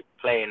actually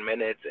playing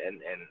minutes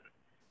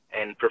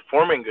and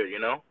performing good.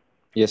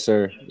 Yes,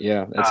 sir.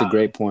 Yeah, that's a Uh,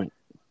 great point.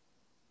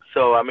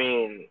 so I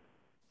mean,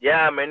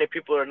 yeah, many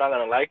people are not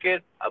gonna like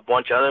it. A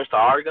bunch of others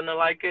are gonna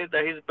like it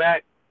that he's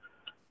back.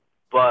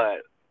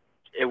 But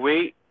if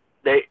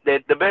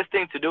the best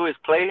thing to do is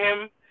play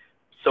him,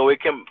 so we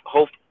can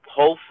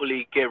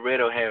hopefully get rid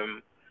of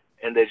him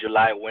in the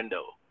July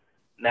window.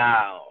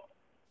 Now,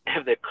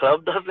 if the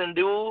club doesn't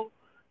do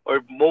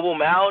or move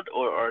him out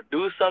or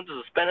do something,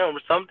 suspend him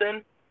or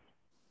something,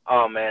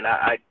 oh man,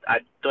 I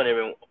don't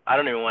even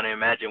want to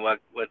imagine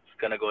what's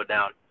gonna go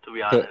down. To be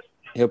He'll honest.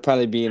 he'll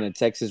probably be in a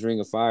Texas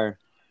Ring of Fire.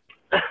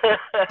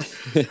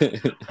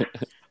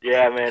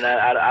 Yeah, man,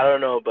 I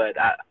don't know, but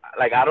I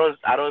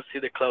don't see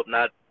the club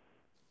not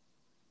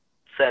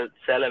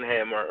selling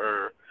him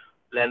or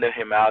lending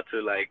him out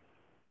to, like,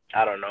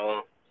 I don't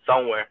know,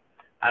 somewhere.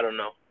 I don't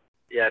know.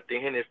 Yeah, I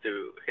think he needs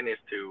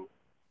to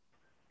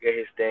get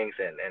his things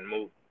and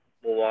move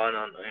on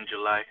in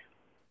July.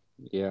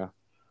 Yeah.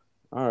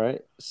 All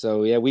right.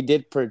 So yeah, we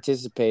did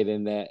participate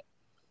in that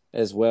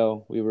as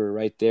well. We were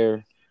right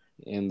there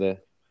in the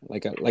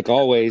like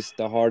always,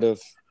 the heart of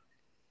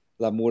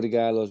La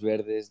Murga, Los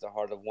Verdes, the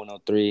heart of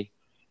 103.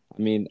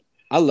 I mean,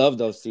 I love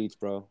those seats,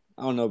 bro.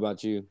 I don't know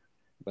about you,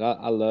 but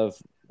I love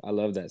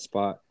that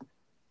spot.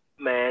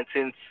 Man,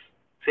 since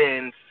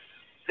since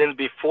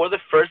before the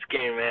first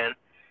game, man.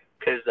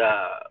 Cause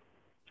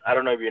I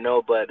don't know if you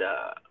know, but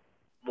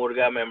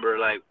Murga member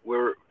like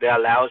they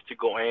allow us to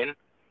go in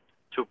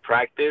to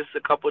practice a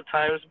couple of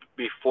times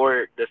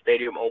before the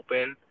stadium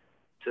opened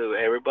to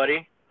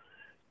everybody.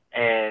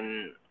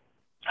 And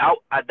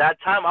at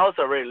that time, I was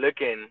already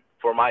looking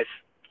for my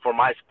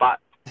spot.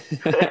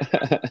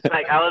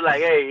 Like I was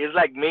like, hey, it's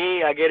like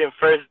me. I get in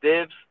first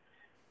dibs,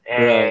 Right.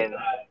 and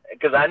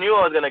because I knew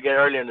I was gonna get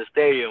early in the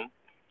stadium,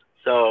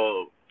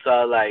 so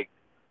I was like,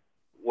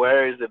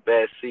 where is the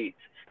best seats?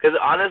 Because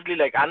honestly,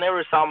 like I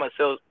never saw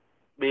myself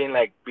being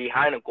like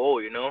behind a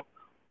goal, you know.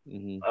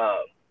 Hmm.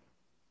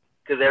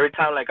 Because every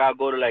time like I'll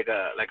go to like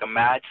a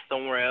match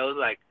somewhere else,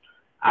 like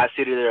I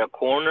see either a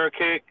corner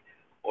kick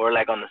or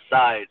like on the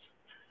sides,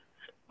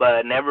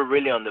 but never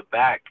really on the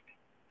back.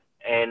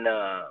 And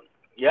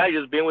yeah,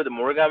 just being with the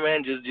Morgan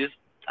man, just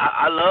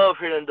I love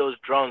hearing those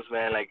drums,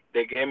 man. Like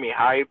they get me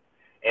hype,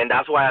 and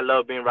that's why I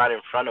love being right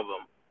in front of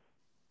them.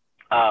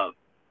 Uh,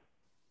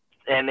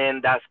 and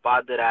then that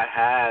spot that I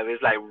have is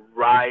like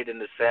right in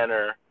the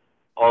center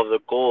of the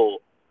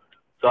goal.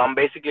 So I'm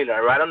basically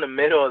like right on the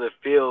middle of the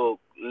field,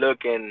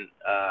 looking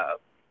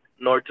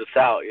north to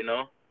south, you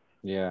know.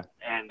 Yeah.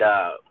 And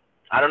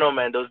I don't know,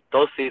 man.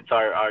 Those seats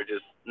are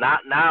just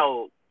not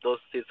now. Those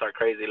seats are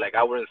crazy. Like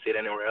I wouldn't sit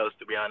anywhere else,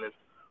 to be honest.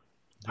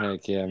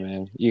 Heck yeah,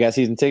 man. You got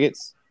season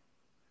tickets?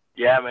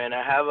 Yeah, man.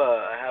 I have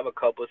a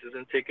couple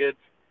season tickets.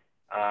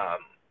 Um,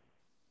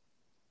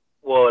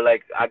 well,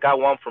 like I got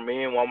one for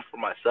me and one for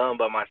my son,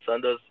 but my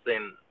son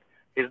doesn't.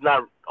 He's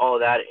not all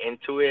that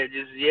into it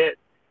just yet.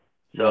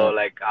 So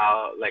Right.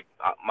 like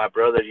my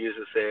brother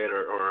uses it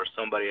or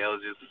somebody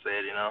else uses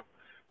it, you know.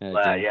 Heck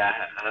But yeah.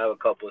 yeah, I have a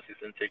couple of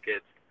season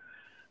tickets.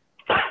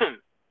 Yeah,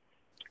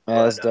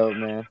 but that's dope,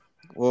 man.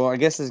 Well, I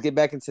guess let's get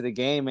back into the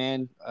game,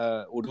 man.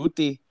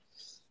 Uruti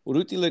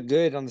looked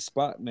good on the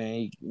spot,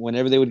 man.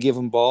 Whenever they would give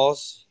him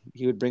balls,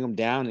 he would bring them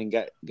down and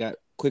got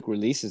quick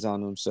releases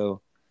on them.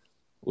 So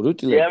Uruti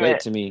looked yeah, man. great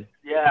to me.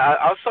 Yeah,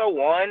 I saw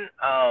one.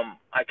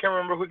 I can't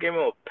remember who gave him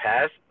a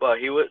pass, but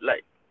he was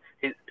like,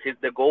 his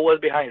the goal was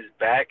behind his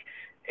back,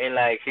 and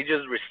like he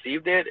just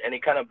received it, and he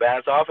kind of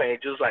bounced off, and he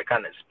just like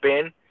kind of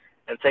spin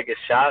and take a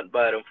shot,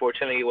 but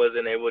unfortunately he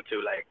wasn't able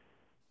to like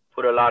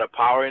put a lot of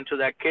power into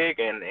that kick,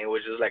 and it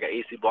was just like an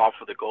easy ball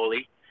for the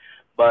goalie.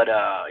 But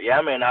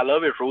yeah, man, I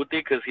love it, Ruti,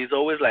 because he's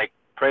always like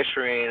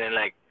pressuring and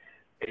like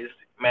he's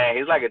man,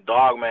 he's like a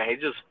dog, man. He's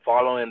just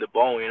following the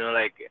ball, you know,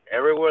 like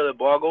everywhere the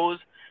ball goes,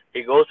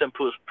 he goes and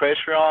puts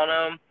pressure on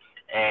him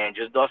and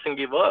just doesn't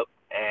give up.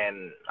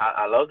 And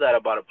I love that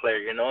about a player,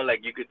 you know,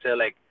 like you could tell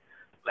like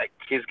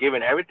he's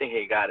giving everything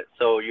he got it.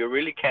 So you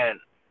really can't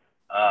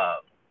uh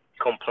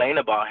complain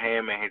about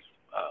him and his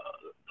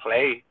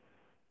play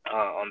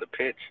on the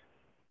pitch.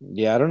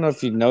 Yeah, I don't know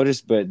if you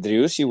noticed, but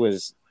Driussi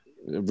was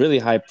really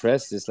high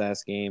press this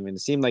last game, and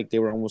it seemed like they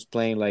were almost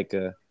playing like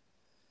a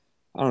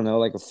I don't know,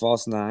 like a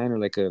false nine or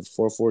like a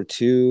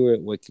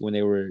 4-4-2 when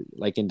they were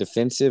like in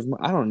defensive.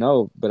 I don't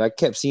know, but I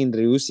kept seeing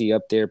Driussi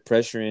up there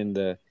pressuring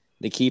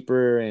the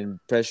keeper and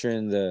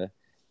pressuring the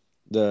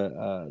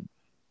uh,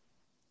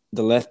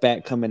 the left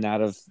back coming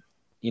out of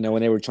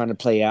when they were trying to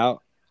play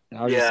out. And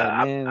I was just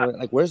like, Yeah, man,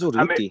 like where's I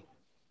mean, Urruti?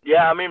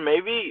 yeah, I mean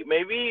maybe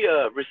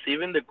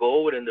receiving the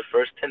goal within the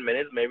first 10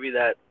 minutes, maybe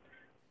that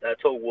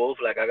told Wolf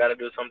like I gotta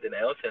do something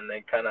else, and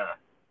then kind of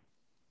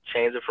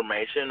change the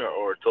formation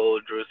or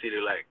told Drusy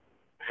to like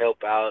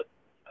help out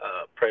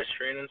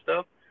pressuring and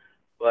stuff.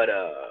 But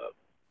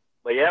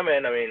but yeah,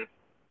 man, I mean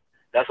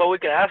that's all we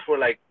can ask for,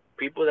 like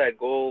people that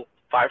go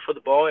fight for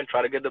the ball and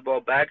try to get the ball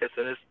back as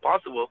soon as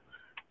possible,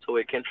 so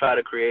we can try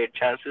to create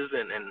chances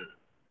and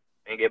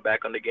get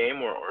back on the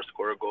game or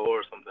score a goal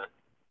or something.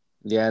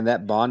 Yeah, and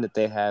that bond that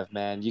they have,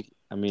 man.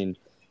 I mean,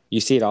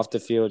 you see it off the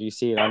field, you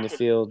see it on the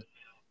field,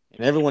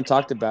 and everyone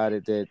talked about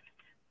it that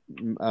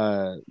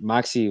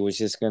Maxi was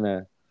just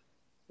gonna,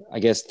 I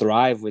guess,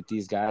 thrive with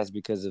these guys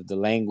because of the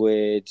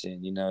language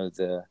and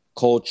the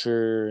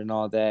culture and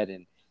all that.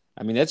 And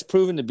I mean, that's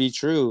proven to be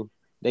true.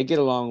 They get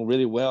along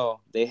really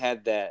well. They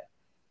had that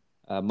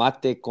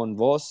mate con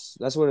vos.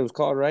 That's what it was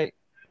called, right?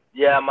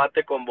 Yeah,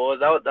 mate con balls.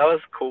 That was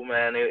cool,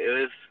 man. It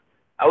was.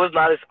 I was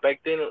not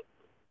expecting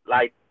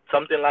like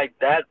something like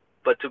that,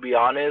 but to be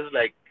honest,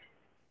 like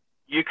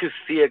you could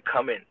see it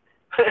coming.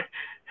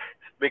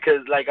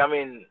 Because like I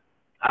mean,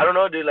 I don't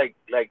know, dude. Like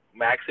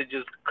Max had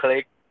just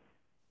clicked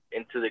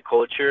into the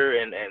culture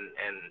and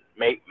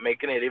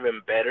making it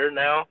even better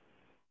now.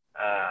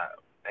 Uh,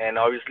 and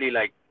obviously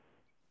like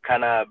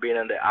kind of being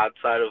on the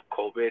outside of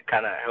COVID,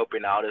 kind of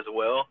helping out as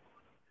well.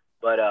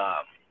 But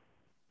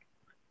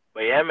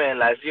but yeah, man.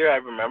 Last year I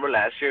remember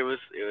last year it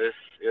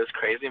was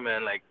crazy,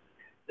 man. Like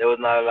there was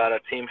not a lot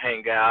of team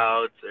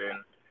hangouts and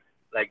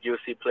like you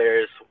see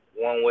players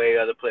one way,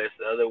 other players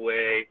the other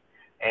way,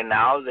 and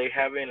now they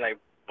having like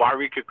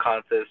barbecue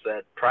contests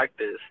at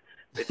practice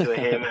between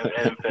him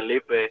and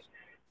Felipe.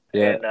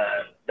 Yeah. And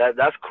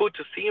that's cool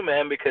to see,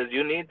 man, because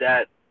you need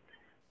that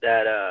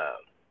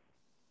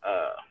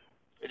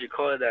what do you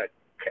call it, that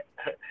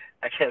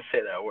I can't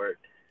say that word.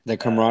 The Uh,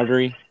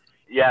 camaraderie.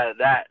 yeah,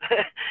 that.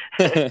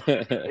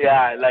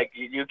 Yeah, like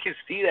you can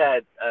see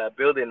that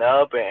building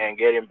up and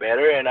getting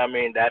better, and I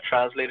mean that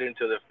translated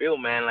into the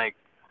field, man. Like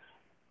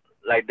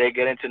they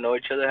getting to know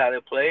each other, how they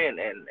play, and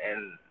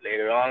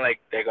later on, like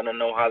they're gonna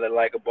know how they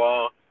like a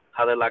ball,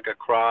 how they like a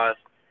cross,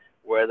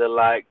 where they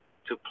like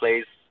to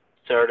place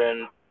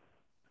certain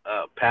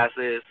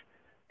passes,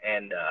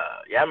 and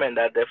yeah, man,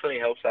 that definitely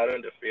helps out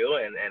in the field,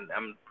 and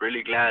I'm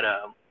really glad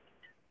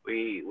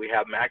we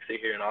have Maxi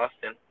here in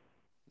Austin.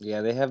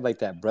 Yeah, they have like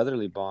that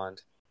brotherly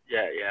bond.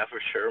 Yeah, yeah, for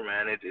sure,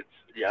 man. It's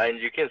yeah, and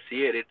you can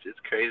see it. It's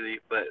crazy,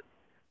 but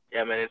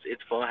yeah, man,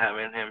 it's fun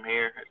having him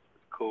here.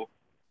 It's cool.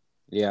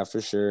 Yeah, for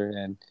sure.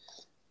 And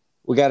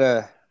we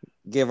gotta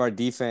give our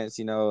defense,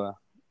 a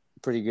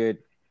pretty good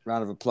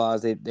round of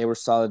applause. They were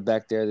solid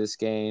back there this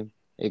game.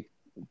 It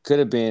could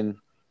have been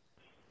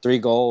 3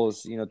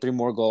 goals, 3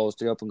 more goals,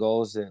 3 open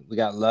goals. And we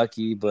got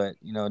lucky, but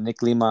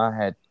Nick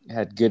Lima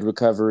had good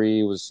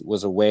recovery,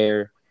 was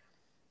aware.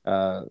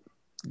 Uh,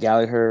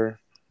 Gallagher,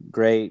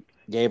 great.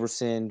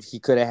 Gabrielson, he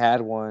could have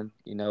had one.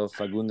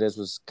 Fagundes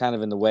was kind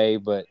of in the way,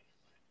 but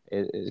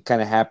it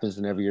kind of happens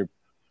whenever you're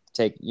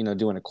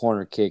doing a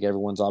corner kick.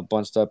 Everyone's all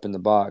bunched up in the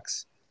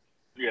box.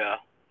 Yeah.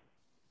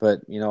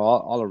 But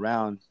all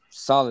around,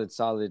 solid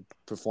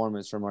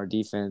performance from our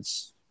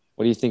defense.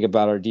 What do you think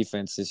about our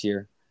defense this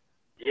year?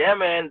 Yeah,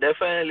 man,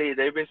 definitely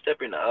they've been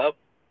stepping up,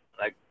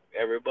 like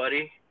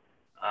everybody.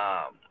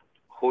 Um,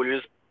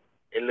 Julio's,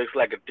 it looks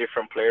like a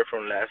different player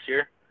from last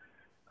year.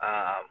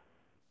 Um,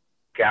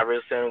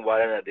 Gabrielson,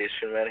 what an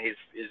addition, man. He's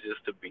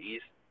just a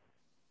beast.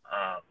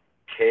 Um,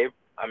 Cape,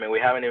 I mean, we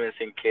haven't even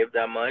seen Cape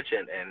that much,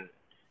 and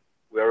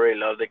we already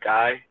love the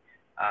guy.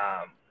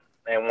 Um,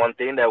 and one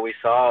thing that we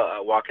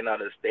saw walking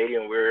out of the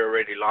stadium, we were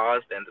already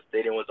lost, and the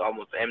stadium was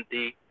almost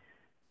empty.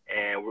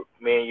 And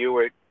me and you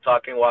were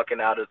talking walking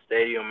out of the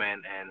stadium,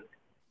 and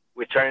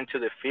we turned into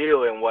the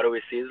field, and what do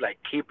we see is like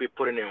Keepy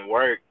putting in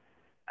work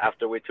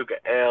after we took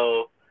a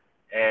L,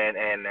 and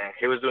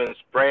he was doing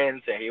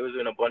sprints and he was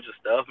doing a bunch of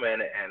stuff, man,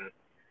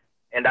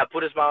 and that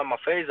put a smile on my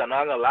face. I'm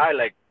not gonna lie,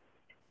 like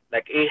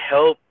it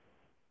helped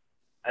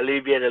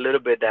alleviate a little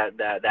bit that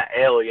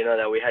L,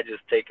 that we had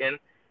just taken,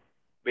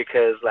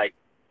 because like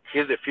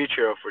he's the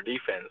future of our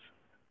defense,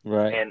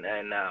 Right. and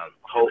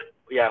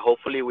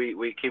hopefully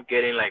we keep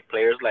getting like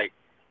players like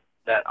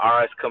that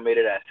are as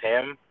committed as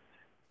him,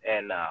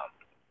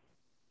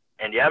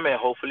 and yeah, man,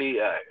 hopefully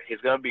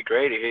he's gonna be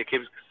great. He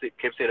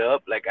keeps it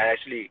up. Like I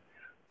actually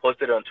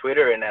posted on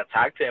Twitter and I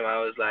tagged him. I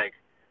was like,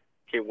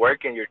 keep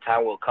working, your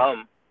time will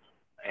come,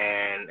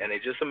 and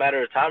it's just a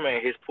matter of time.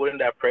 And he's putting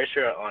that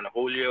pressure on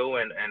Julio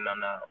and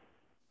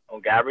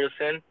on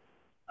Gabrielson,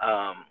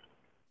 um,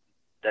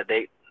 that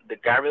the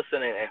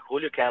Gabrielson and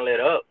Julio can't let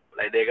up.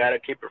 Like they gotta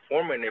keep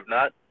performing. If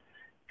not,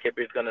 Kip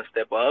is gonna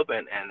step up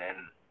and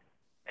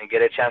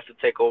get a chance to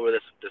take over the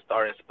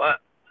starting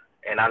spot.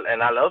 And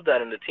I love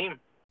that in the team.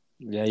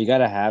 Yeah, you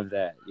gotta have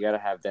that. You gotta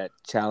have that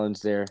challenge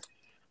there.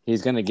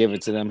 He's gonna give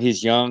it to them.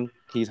 He's young.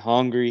 He's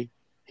hungry.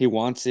 He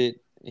wants it.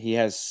 He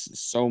has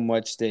so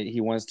much that he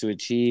wants to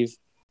achieve.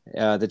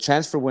 The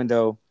transfer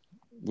window,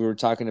 we were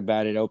talking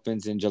about it,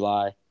 opens in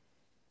July,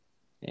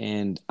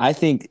 and I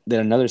think that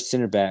another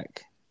center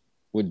back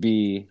would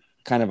be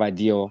kind of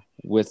ideal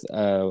with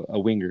a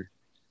winger,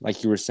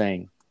 like you were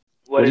saying.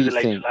 What What do is you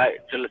it,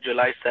 like think?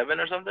 July 7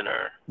 or something,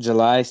 or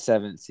July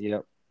 7th.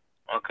 Yep.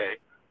 okay?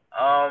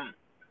 Um,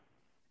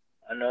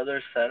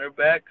 Another center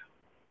back,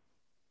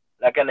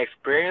 like an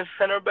experienced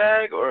center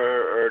back,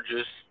 or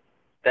just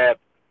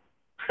depth.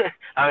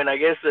 I mean, I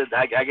guess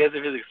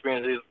if his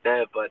experience is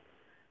depth, but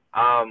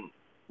um,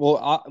 Well,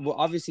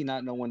 obviously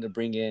not no one to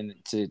bring in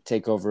to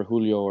take over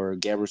Julio or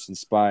Gabrielson's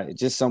spot.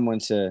 Just someone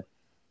to,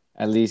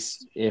 at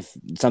least if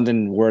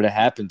something were to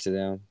happen to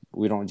them,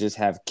 we don't just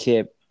have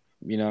Kip,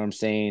 you know what I'm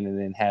saying, and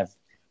then have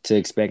to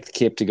expect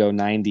Kip to go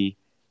 90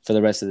 for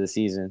the rest of the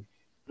season.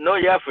 no,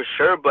 yeah, for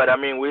sure. But I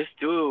mean, we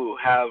still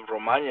have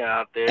Romagna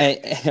out there.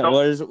 Hey, Some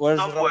where's somewhere.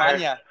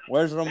 Romagna?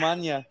 Where's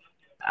Romagna?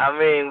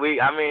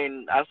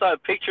 I saw a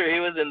picture. He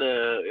was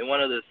in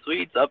one of the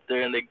suites up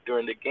there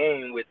during the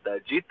game with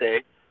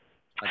Jite.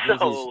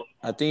 So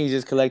I think he's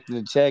just collecting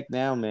the check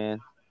now, man.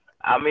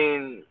 I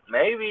mean,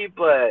 maybe,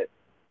 but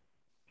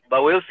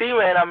we'll see,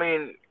 man. I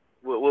mean,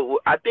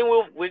 I think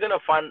we're gonna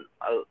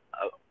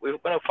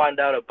find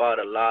out about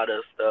a lot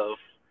of stuff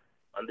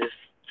on this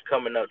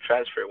coming up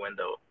transfer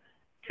window,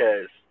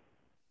 because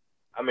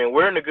I mean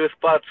we're in a good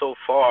spot so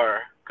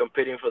far,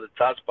 competing for the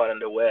top spot in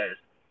the West,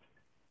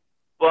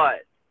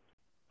 but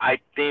I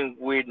think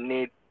we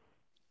need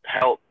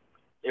help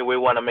if we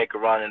want to make a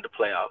run in the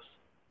playoffs.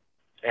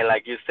 And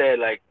like you said,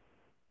 like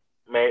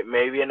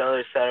maybe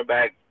another center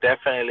back,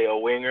 definitely a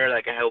winger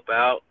that can help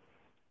out.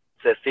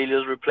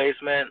 Cecilio's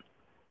replacement.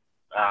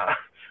 Uh,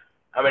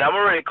 I mean, I'm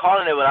already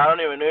calling it, but I don't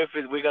even know if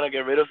we're gonna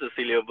get rid of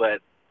Cecilio. But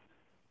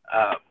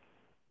uh,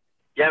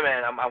 yeah,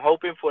 man, I'm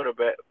hoping for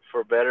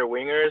for better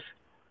wingers,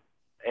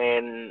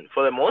 and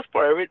for the most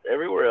part,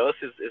 everywhere else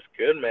is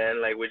good,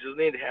 man. Like we just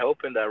need help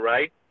in that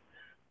right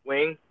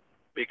wing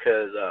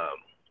because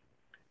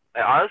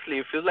like, honestly,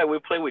 it feels like we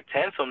play with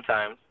 10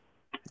 sometimes.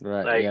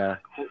 Right, Like yeah.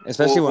 who,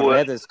 Especially when who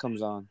Redes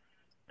comes on.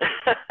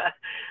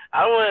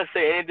 I don't want to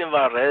say anything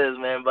about Redes,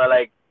 man, but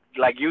like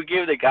you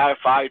give the guy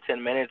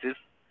 5-10 minutes,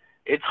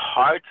 it's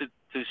hard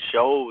to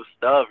show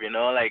stuff, you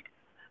know. Like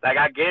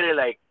I get it,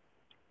 like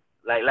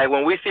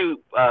when we see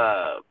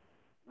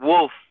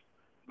Wolf,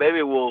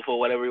 baby Wolf or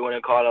whatever you want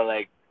to call him,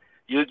 like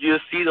you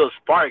see those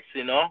sparks,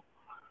 you know,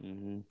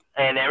 Mm-hmm.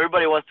 and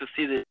everybody wants to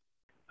see this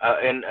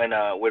and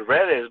with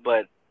Redes,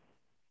 but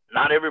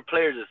not every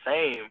player is the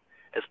same,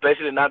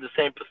 especially not the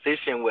same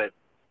position with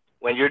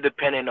when you're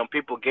depending on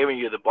people giving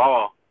you the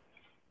ball.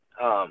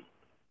 Um,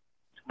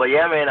 but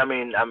yeah, man, I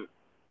mean, I'm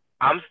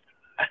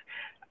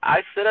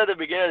I said at the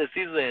beginning of the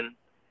season,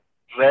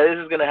 Redes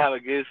is gonna have a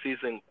good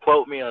season.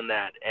 Quote me on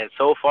that. And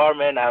so far,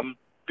 man, I'm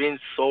being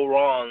so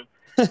wrong.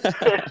 but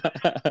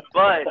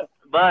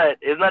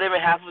it's not even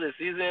half of the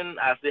season.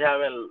 I still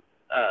haven't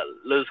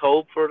lose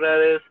hope for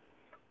Redes.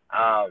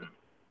 Um,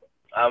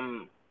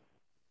 I'm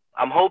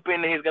I'm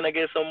hoping he's gonna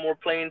get some more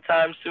playing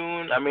time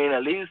soon. I mean,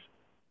 at least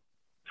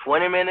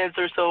 20 minutes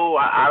or so.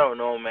 I don't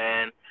know,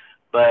 man,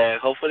 but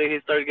hopefully he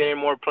starts getting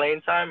more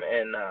playing time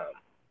and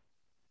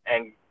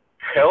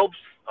helps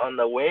on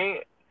the wing.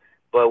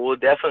 But we'll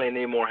definitely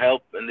need more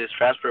help in this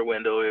transfer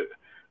window,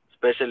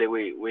 especially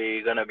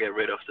we gonna get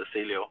rid of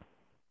Cecilio.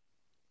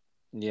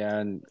 Yeah,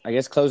 and I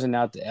guess closing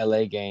out the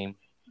LA game,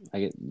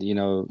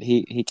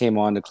 he came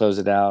on to close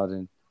it out,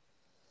 and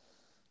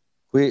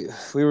we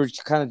were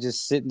kind of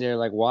just sitting there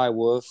like, why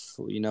Wolf?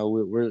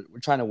 We're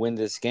trying to win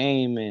this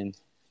game, and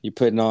you're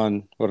putting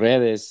on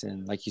Redes,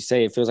 and like you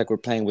say, it feels like we're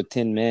playing with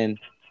 10 men.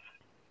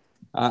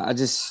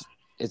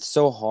 It's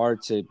so hard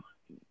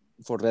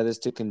for Redes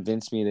to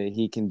convince me that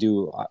he can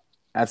do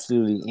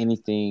absolutely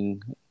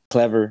anything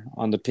clever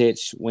on the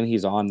pitch when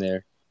he's on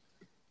there.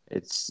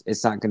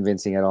 It's not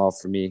convincing at all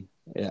for me.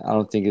 I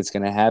don't think it's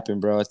gonna happen,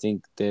 bro. I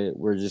think that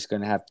we're just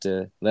gonna have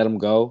to let him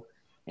go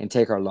and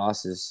take our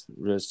losses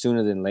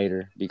sooner than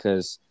later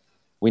because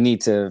we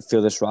need to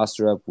fill this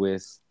roster up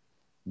with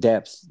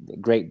depth,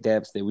 great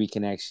depth that we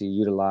can actually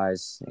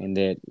utilize, and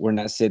that we're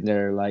not sitting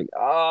there like,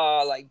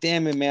 oh, like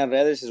damn it, man,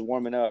 Reddis is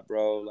warming up,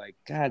 bro. Like,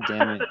 god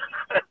damn it.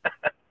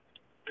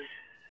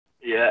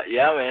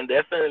 Yeah, man,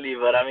 definitely.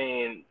 But I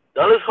mean,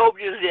 don't lose hope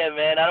just yet,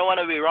 man. I don't want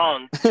to be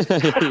wrong.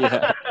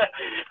 Yeah.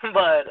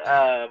 But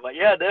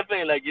yeah,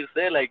 definitely, like you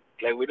said, like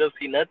we don't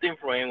see nothing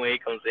from him when he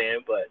comes in.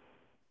 But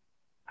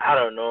I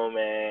don't know,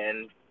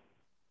 man.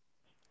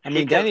 I He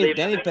mean, can leave.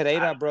 Danny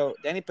Pereira, bro.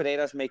 Danny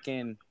Pereira's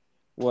making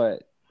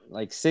what,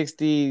 like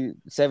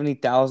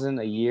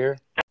 60,000-70,000 a year,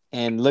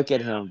 and look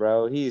at him,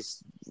 bro.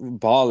 He's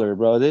baller,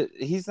 bro.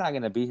 He's not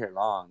gonna be here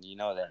long. You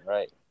know that,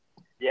 right?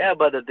 Yeah,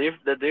 but the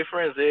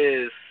difference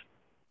is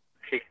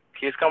he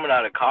he's coming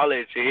out of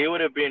college. He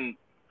would have been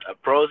a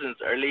pro since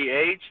early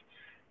age.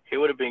 He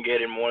would have been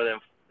getting more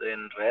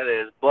than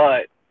Redes.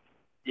 But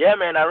yeah,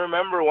 man, I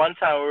remember one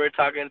time we were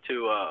talking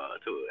to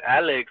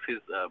Alex, his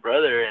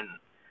brother,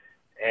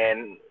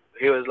 and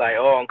he was like,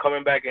 "Oh, I'm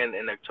coming back in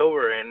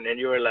October," and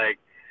you were like,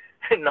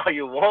 "No,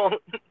 you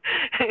won't."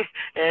 And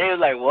he was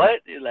like, "What?"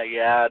 He's like,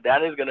 "Yeah,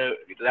 Danny's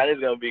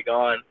gonna be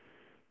gone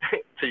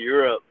to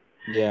Europe."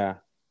 Yeah.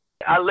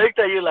 I looked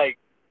at you like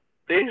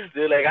this,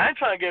 dude. Like I ain't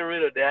trying to get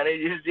rid of Danny.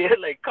 You just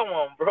like, come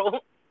on, bro.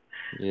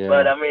 But Yeah.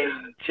 I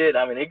mean, shit.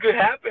 I mean, it could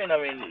happen.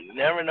 I mean, you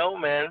never know,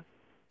 man.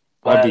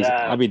 I'll But be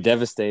I'll be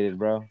devastated,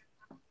 bro.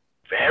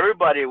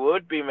 everybody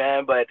would be,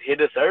 man. But he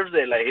deserves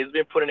it. Like he's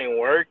been putting in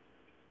work.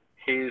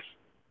 He's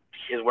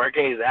he's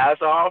working his ass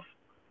off.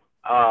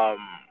 Um,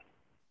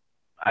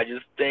 I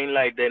just think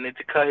like they need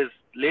to cut his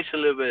leash a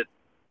little bit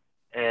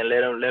and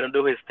let him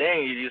do his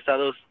thing. You saw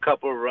those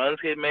couple of runs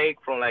he made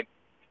from like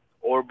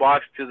our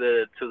box to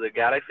the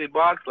Galaxy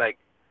box. Like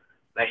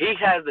he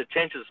has the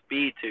change of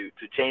speed to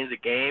change the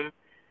game,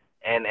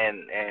 and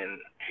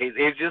he's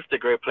just a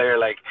great player.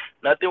 Like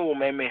nothing will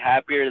make me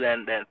happier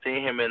than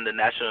seeing him in the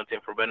national team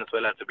for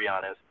Venezuela, to be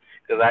honest.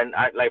 Because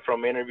I like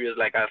from interviews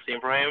like I've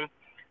seen from him,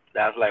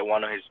 that's like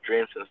one of his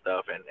dreams and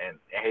stuff, and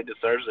he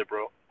deserves it,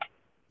 bro.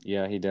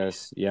 Yeah, he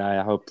does. Yeah,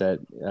 I hope that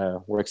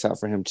works out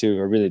for him too.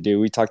 I really do.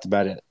 We talked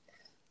about it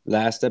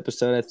last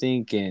episode, I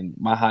think, and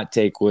my hot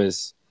take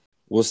was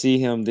we'll see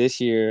him this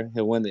year.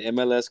 He'll win the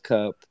MLS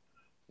Cup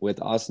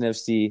with Austin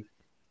FC,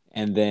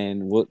 and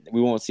then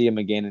we won't see him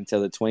again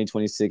until the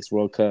 2026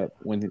 World Cup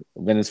when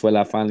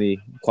Venezuela finally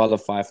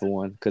qualify for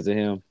one because of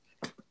him.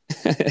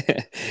 They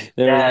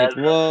were Yeah, like,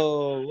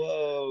 whoa,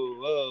 whoa,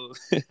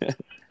 whoa.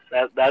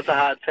 that's a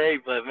hot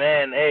take, but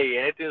man, hey,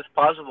 anything's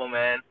possible,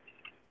 man.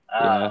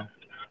 Yeah. Um,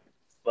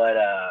 but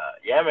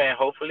yeah, man.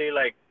 Hopefully,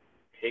 like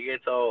he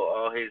gets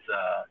all his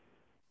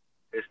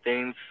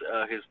things,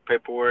 his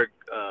paperwork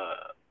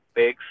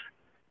fixed,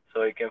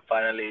 so he can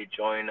finally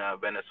join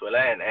Venezuela.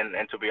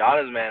 And to be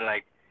honest, man,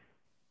 like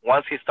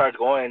once he starts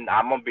going,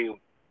 I'm gonna be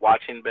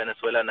watching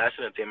Venezuela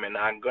national team, and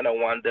I'm gonna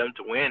want them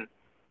to win.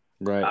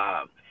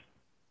 Right.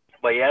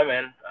 But yeah,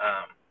 man.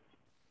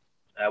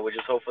 We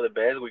just hope for the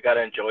best. We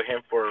gotta enjoy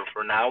him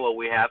for now while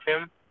we have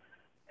him.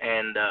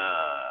 And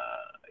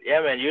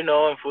yeah, man.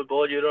 In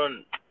football, you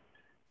don't.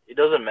 It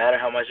doesn't matter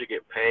how much you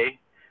get paid.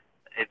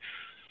 It's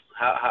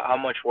how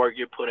much work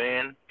you put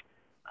in.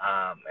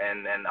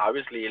 And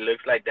obviously, it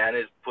looks like Dan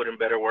is putting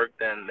better work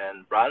than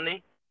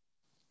Rodney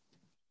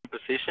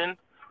position.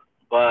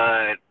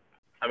 But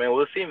I mean,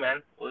 we'll see,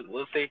 man.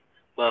 We'll see.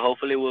 But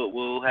hopefully,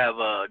 we'll have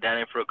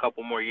Danny for a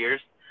couple more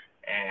years,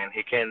 and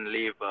he can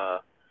leave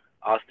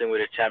Austin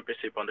with a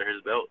championship under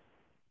his belt.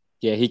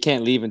 Yeah, he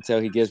can't leave until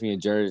he gives me a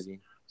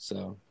jersey.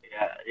 So.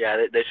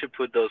 Yeah. They should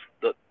put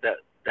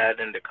that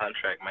in the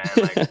contract, man.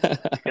 Like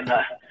you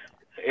cannot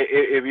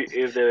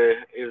if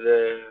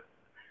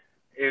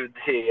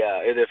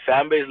the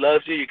fan base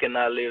loves you, you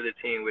cannot leave the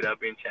team without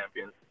being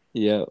champions.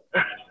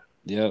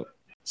 Yep.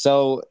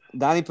 So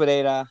Danny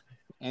Pereira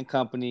and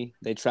company,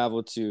 they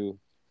traveled to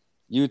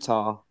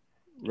Utah,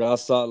 Real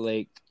Salt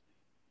Lake,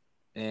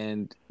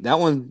 and that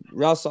one,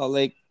 Real Salt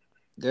Lake,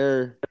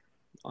 they're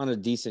on a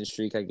decent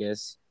streak, I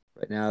guess.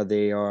 Right now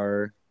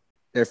they're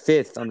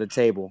fifth on the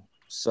table,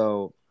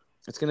 so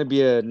it's going to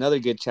be another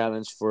good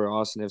challenge for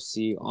Austin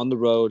FC on the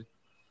road.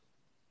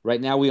 Right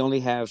now we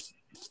only have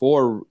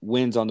 4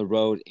 wins on the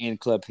road in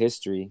club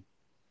history,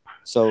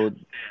 so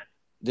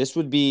this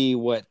would be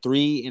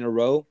 3 in a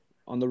row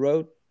on the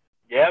road.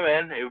 Yeah,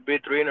 man, it would be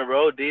 3 in a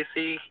row: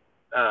 DC,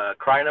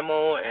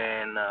 Dynamo,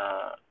 and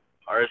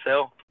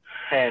RSL.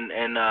 And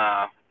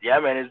yeah,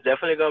 man, it's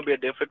definitely gonna be a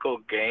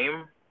difficult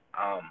game.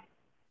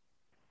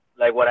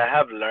 Like what I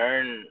have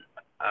learned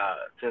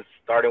since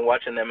starting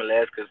watching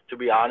MLS, because to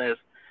be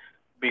honest,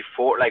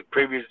 before like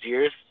previous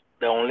years,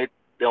 the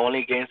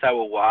only games I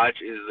will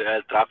watch is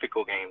El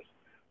Tráfico games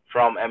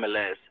from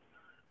MLS,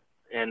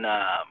 and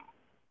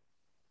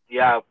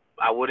yeah,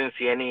 I wouldn't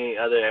see any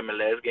other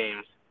MLS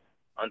games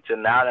until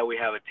now that we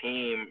have a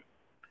team,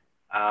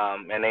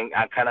 and then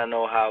I kind of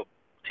know how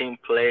team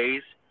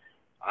plays,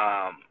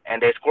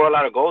 and they score a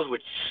lot of goals,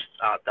 which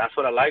that's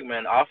what I like,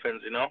 man,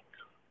 offense.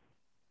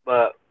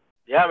 But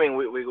yeah, I mean,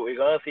 we're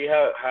gonna see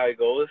how it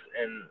goes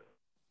in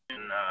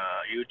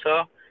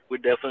Utah. We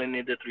definitely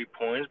need the 3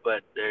 points,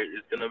 but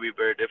it's gonna be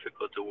very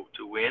difficult to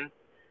win,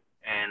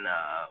 and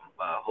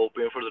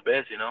hoping for the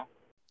best.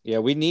 Yeah,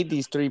 we need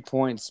these 3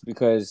 points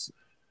because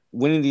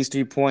winning these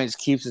 3 points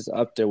keeps us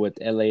up there with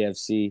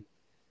LAFC.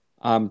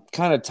 I'm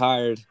kind of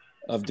tired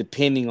of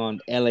depending on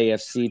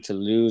LAFC to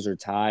lose or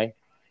tie.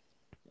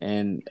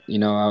 And,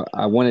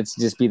 I want it to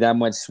just be that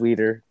much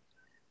sweeter,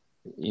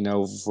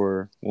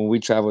 for when we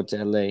travel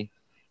to LA.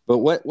 But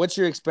what's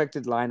your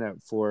expected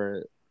lineup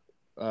for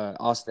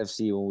Austin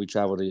FC when we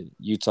travel to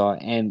Utah?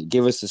 And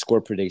give us the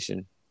score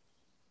prediction.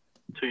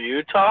 To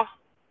Utah?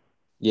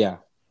 Yeah.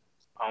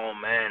 Oh,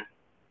 man.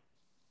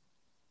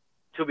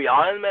 To be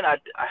honest, man,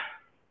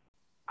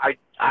 I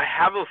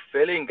have a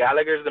feeling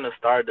Gallagher's gonna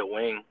start the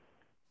wing.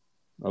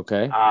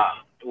 Okay.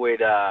 With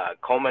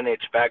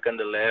Komanich back on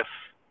the left,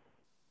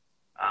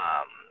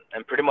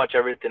 and pretty much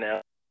everything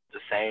else the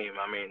same.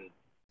 I mean,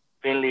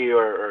 Finley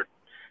or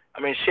I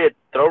mean, shit,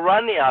 throw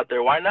Rodney out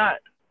there. Why not?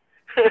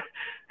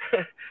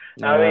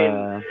 I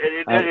mean,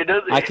 it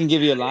doesn't. I can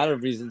give you a lot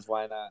of reasons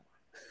why not.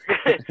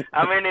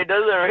 I mean, it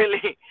doesn't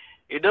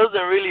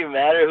really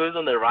matter who's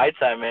on the right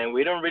side, man.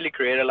 We don't really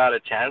create a lot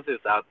of chances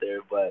out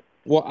there, but.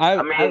 Well,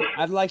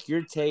 I'd like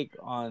your take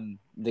on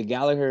the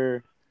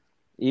Gallagher.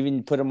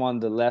 Even put him on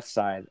the left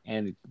side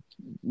and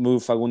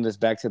move Fagundes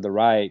back to the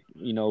right.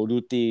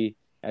 Ruti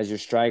as your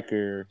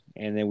striker,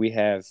 and then we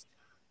have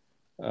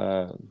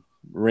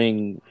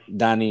Ring,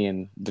 Dani,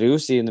 and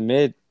Driussi in the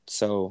mid.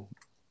 So,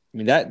 I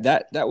mean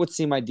that would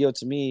seem ideal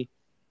to me.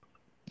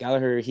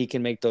 Gallagher, he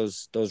can make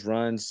those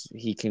runs.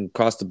 He can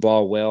cross the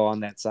ball well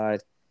on that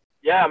side.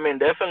 Yeah, I mean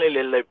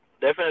definitely.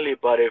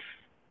 But if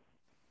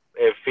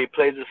he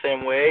plays the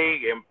same way,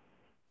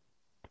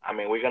 I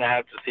mean we're gonna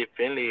have to see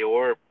Finley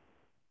or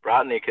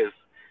Rodney, because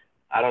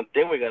I don't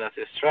think we're gonna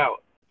see Stroud.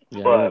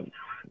 Yeah, but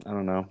I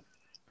don't know.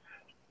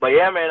 But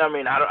yeah, man. I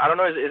mean, I don't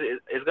know.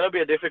 It's gonna be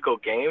a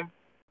difficult game.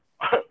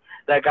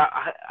 Like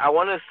I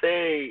want to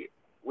say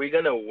we're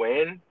gonna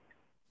win,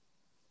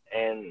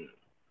 and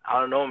I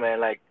don't know, man.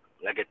 Like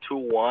a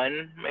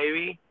 2-1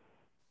 maybe,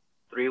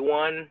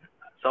 3-1,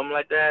 something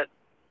like that.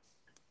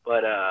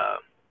 But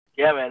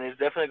yeah, man, it's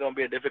definitely gonna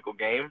be a difficult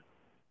game.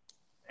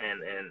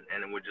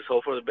 And we just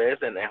hope for the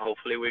best, and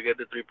hopefully we get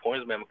the 3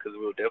 points, man, because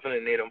we'll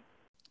definitely need them.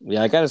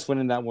 Yeah, I got us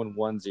winning that one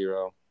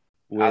 1-0.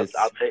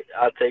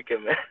 I'll take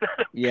it, man.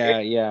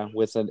 Yeah,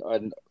 with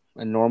a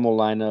normal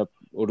lineup,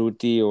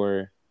 Urruti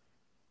or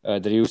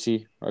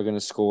Driussi are gonna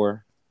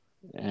score,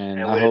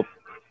 and I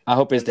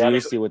hope it's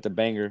Driussi with the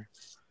banger.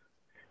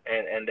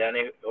 And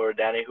Danny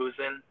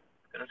Houston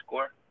gonna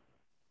score.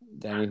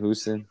 Danny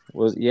Houston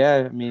was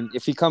I mean,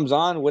 if he comes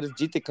on, what if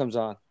Jite comes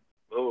on?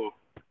 Oh,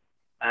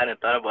 I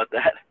hadn't thought about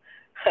that.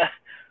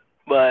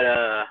 But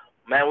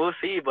man, we'll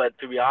see. But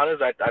to be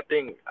honest, I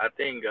think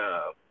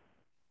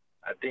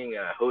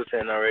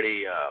Houston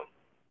already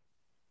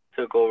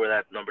took over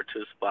that number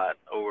 2 spot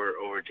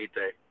over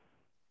Jite.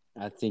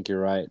 I think you're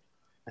right.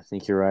 I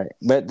think you're right.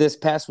 But this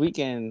past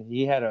weekend,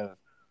 he had a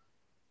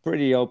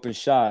pretty open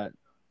shot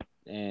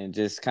and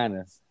just kind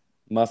of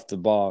muffed the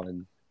ball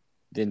and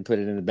didn't put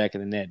it in the back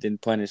of the net.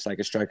 Didn't punish like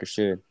a striker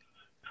should.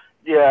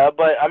 Yeah,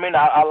 but I mean,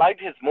 I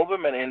liked his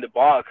movement in the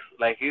box.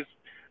 Like he's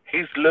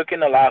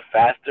looking a lot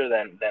faster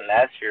than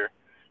last year.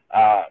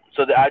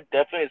 I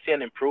definitely see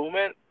an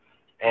improvement.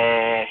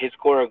 And he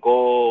scored a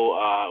goal.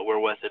 Where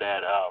was it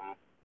at?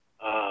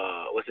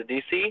 Was it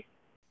DC?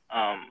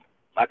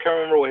 I can't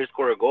remember where he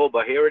scored a goal,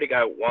 but he already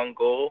got one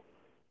goal,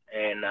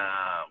 and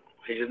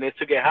he just needs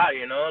to get hot,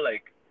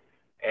 like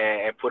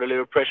and put a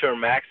little pressure on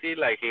Maxi.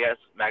 Like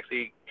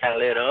Maxi can't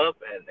let up,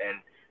 and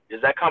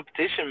just that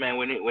competition, man.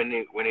 We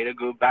need a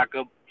good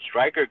backup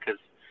striker because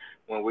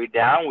when we're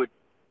down with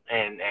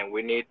and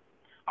we need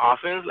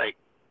offense, like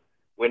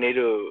we need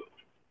to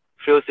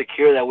feel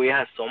secure that we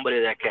have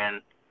somebody that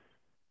can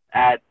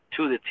add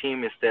to the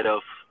team instead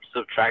of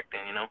subtracting.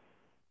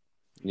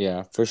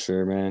 Yeah, for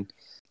sure, man.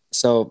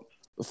 So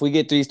if we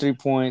get these 3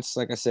 points,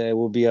 like I said,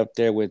 we'll be up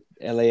there with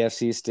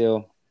LAFC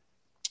still.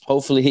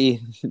 Hopefully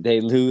they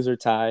lose or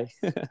tie.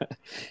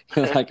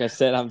 Like I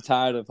said, I'm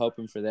tired of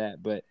hoping for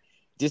that, but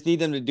just need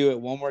them to do it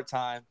one more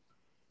time.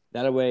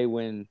 That way,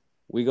 when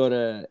we go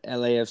to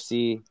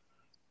LAFC,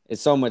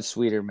 it's so much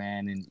sweeter,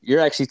 man. And you're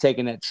actually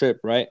taking that trip,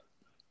 right?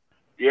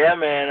 Yeah,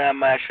 man,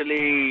 I'm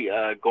actually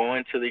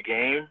going to the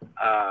game.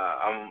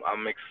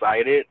 I'm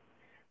excited,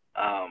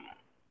 um,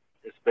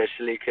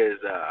 especially because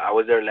I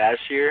was there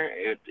last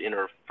year in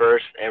our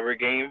first ever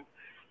game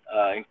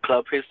in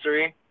club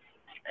history,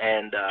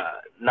 and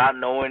not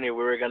knowing if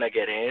we were gonna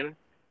get in.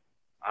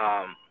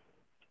 Um,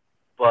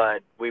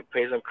 but we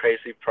paid some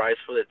crazy price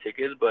for the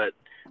tickets, but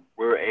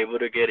we were able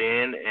to get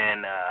in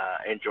and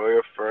enjoy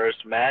our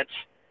first match.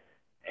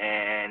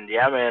 And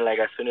yeah, man, like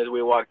as soon as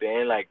we walked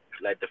in, like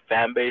the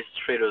fan base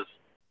treated us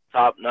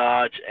top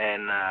notch,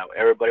 and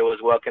everybody was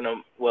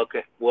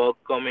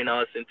welcoming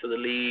us into the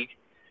league.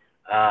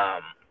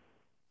 Um,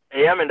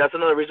 and yeah, man, that's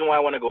another reason why I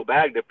want to go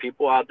back. The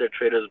people out there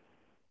treat us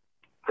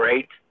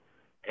great,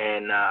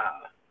 and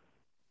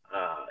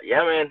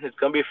yeah, man, it's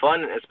gonna be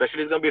fun.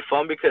 Especially it's gonna be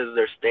fun because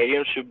their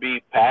stadium should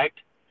be packed.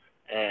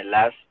 And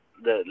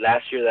the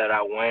last year that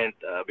I went,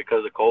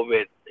 because of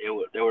COVID,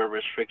 there were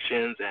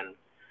restrictions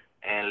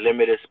and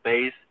limited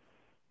space.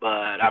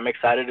 But I'm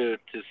excited to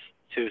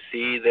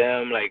see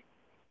them like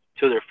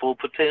to their full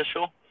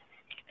potential.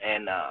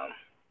 And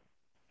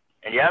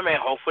and yeah, man,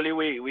 hopefully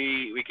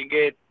we can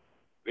get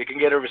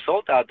a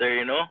result out there.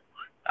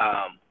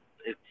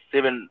 It's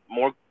even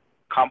more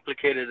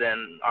complicated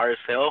than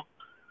RSL,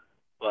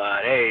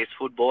 but hey, it's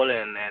football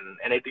and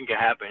anything can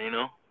happen.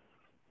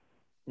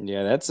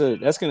 Yeah,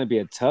 that's gonna be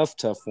a tough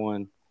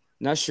one.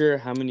 Not sure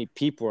how many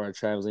people are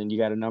traveling. You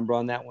got a number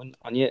on that one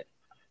on yet?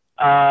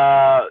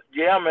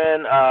 Yeah,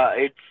 man.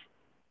 It's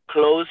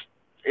close.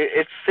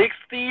 It's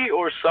 60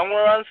 or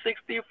somewhere around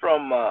 60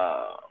 from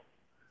the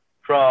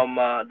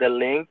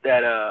link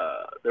that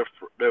the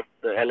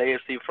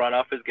LAFC front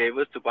office gave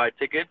us to buy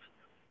tickets.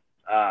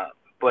 Uh,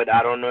 but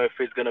I don't know if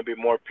it's gonna be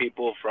more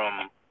people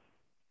from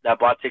that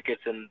bought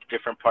tickets in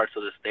different parts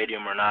of the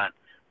stadium or not.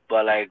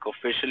 But like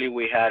officially,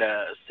 we had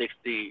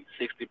 60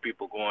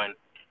 people going,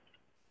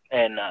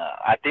 and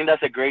I think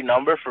that's a great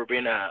number for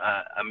being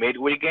a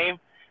midweek game,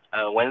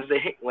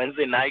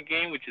 Wednesday night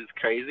game, which is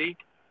crazy.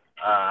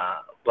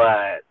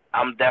 But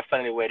I'm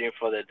definitely waiting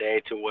for the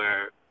day to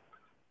where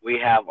we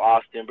have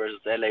Austin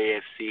versus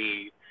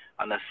LAFC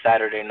on a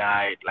Saturday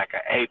night, like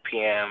at 8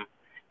 p.m.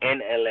 in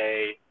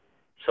LA,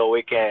 so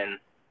we can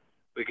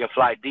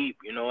fly deep.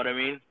 You know what I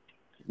mean?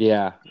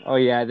 Yeah. Oh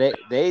yeah. They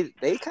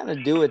kind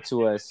of do it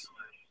to us.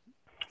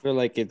 I feel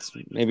like it's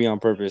maybe on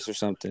purpose or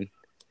something.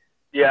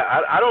 Yeah,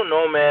 I don't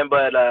know, man,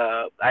 but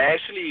I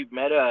actually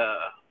met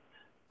a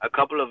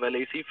couple of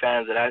LAC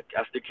fans that I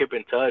still keep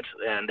in touch,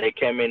 and they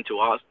came into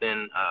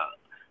Austin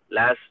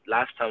last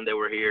time they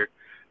were here,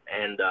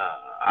 and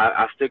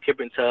I still keep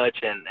in touch,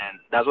 and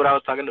that's what I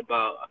was talking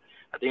about.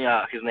 I think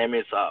his name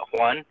is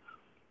Juan,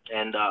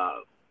 and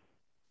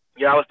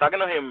yeah, I was talking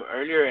to him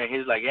earlier, and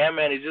he's like, yeah,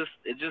 man, it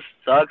just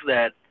sucks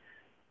that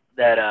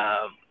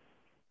the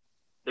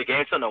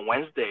game's on a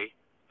Wednesday,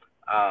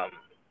 um,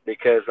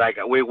 because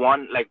we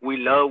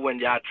love when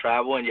y'all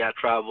travel and y'all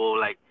travel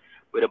like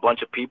with a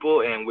bunch of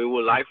people, and we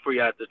would like for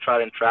y'all to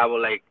try and travel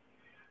like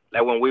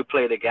when we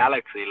play the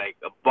Galaxy, like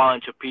a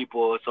bunch of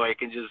people, so it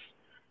can just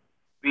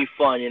be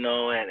fun, and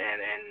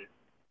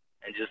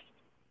just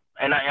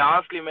and I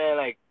honestly, man,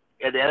 like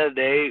at the end of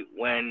the day,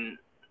 when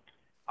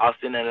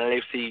Austin and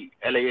LAFC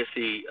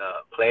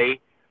play,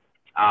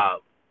 uh,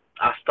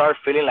 I start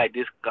feeling like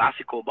this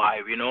classical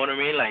vibe. You know what I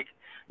mean? Like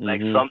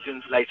Mm-hmm.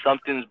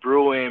 something's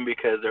brewing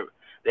because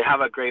they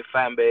have a great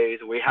fan base.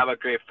 We have a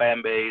great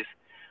fan base.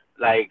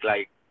 Like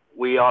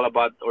we all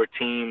about our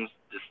teams.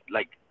 Just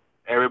like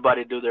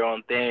everybody do their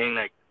own thing.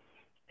 Like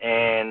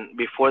and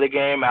before the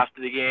game, after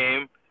the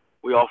game,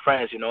 we all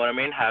friends. You know what I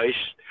mean? How it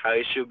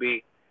should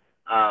be.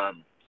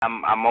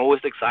 I'm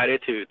always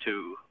excited to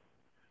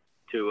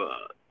to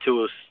uh,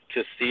 to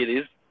see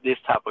these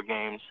type of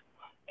games,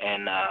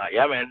 And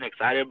yeah, man,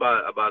 excited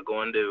about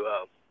going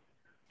to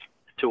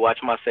watch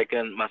my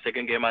second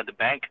game at the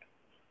bank.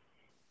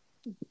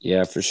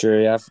 Yeah, for sure.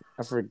 Yeah,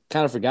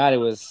 kind of forgot it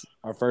was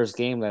our first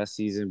game last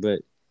season, but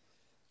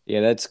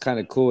yeah, that's kind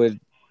of cool. It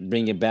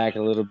bring it back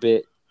a little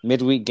bit.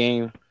 Midweek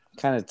game,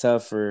 kind of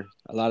tough for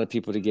a lot of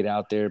people to get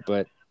out there,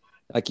 but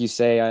like you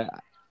say,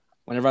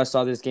 whenever I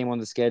saw this game on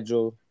the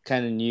schedule,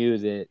 kind of knew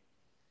that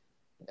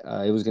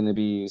it was going to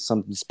be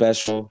something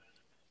special.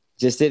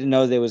 Just didn't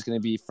know that it was going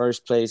to be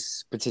first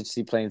place,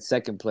 potentially playing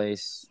second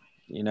place.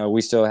 You know,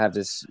 we still have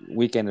this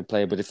weekend to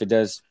play, but if it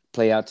does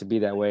play out to be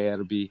that way,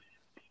 it'll be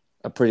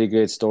a pretty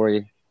good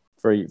story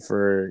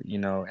for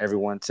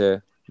everyone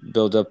to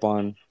build up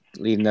on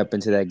leading up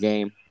into that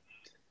game.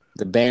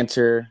 The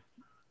banter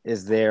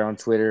is there on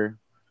Twitter,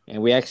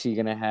 and we're actually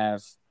gonna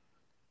have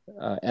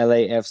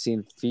LAFC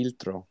and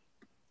Filtro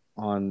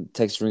on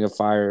Texas Ring of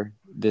Fire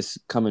this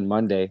coming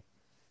Monday,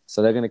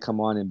 so they're gonna come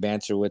on and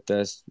banter with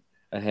us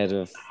ahead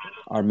of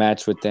our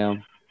match with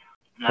them.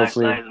 Nice,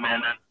 Hopefully, nice,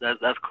 man.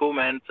 That's cool,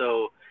 man.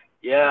 So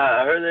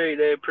yeah, I heard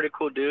they're pretty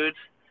cool dudes.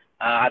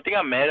 I think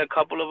I met a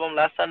couple of them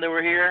last time they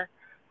were here,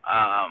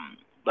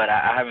 but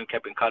I haven't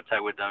kept in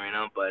contact with them, you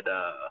know. But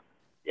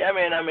yeah,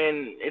 man. I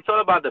mean, it's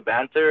all about the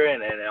banter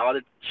and all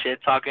the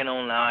shit talking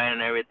online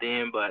and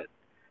everything. But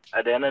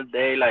at the end of the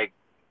day, like,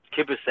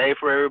 keep it safe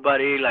for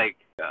everybody. Like,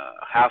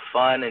 have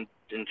fun and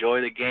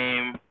enjoy the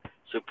game.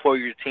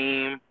 Support your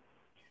team,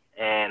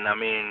 and I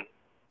mean,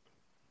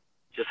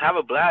 just have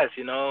a blast,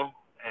 you know,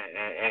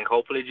 and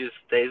hopefully just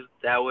stays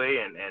that way.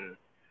 And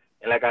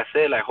like I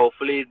said, like,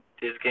 hopefully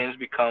these games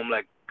become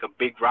like a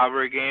big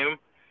rivalry game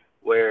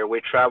where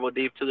we travel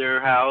deep to their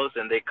house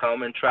and they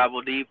come and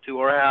travel deep to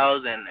our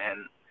house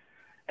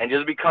and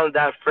just becomes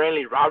that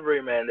friendly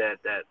rivalry, man.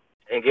 That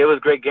and give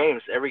us great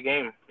games every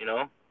game, you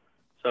know.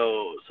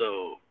 So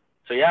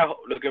yeah,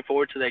 looking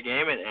forward to that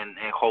game and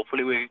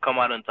hopefully we can come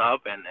out on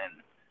top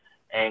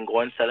and go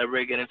and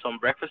celebrate getting some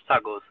breakfast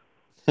tacos.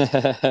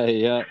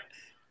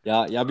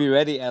 yeah, y'all be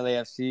ready,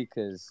 LAFC,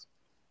 because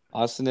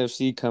Austin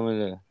FC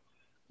coming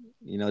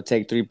to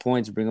take 3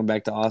 points, bring them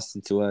back to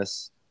Austin to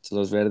us, to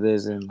Los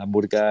Verdes and La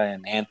Murga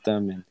and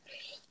Anthem and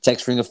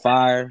Tex Ring of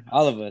Fire,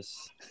 all of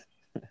us.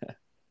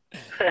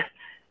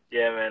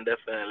 Yeah, man,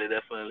 definitely,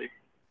 definitely.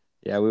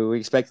 Yeah, we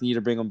expecting you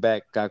to bring them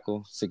back,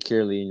 Kako,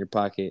 securely in your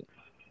pocket.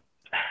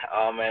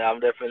 Oh man, I'm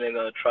definitely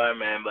gonna try,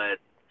 man, but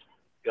it's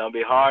gonna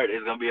be hard.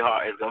 It's gonna be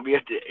hard. It's gonna be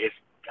it's.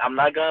 I'm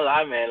not gonna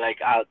lie, man. Like,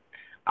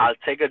 I'll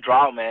take a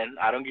draw, man.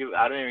 I don't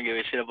even give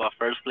a shit about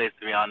first place,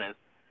 to be honest.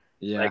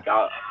 Yeah, Like,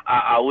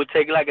 I would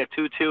take like a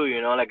 2-2,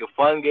 you know, like a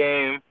fun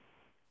game,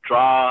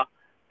 draw,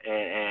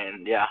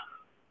 and yeah.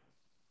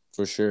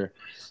 for sure.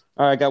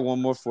 All right, I got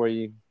one more for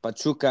you.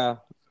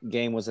 Pachuca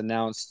game was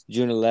announced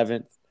June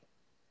 11th.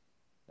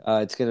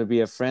 It's going to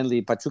be a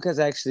friendly. Pachuca's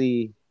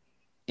actually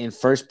in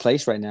first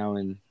place right now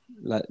in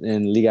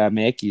Liga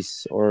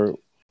MX, or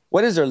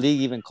what is their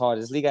league even called?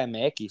 It's Liga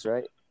MX,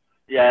 right?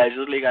 Yeah, it's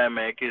just Liga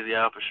MX,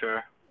 yeah, for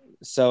sure.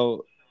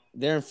 So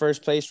they're in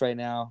first place right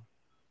now.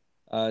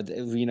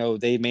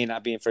 They may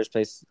not be in first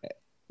place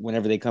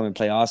whenever they come and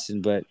play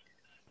Austin, but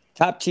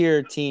top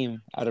tier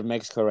team out of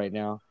Mexico right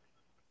now.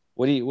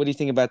 What do you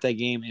think about that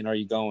game, and are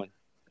you going?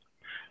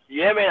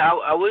 Yeah, man,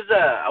 I was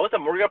at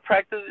Murga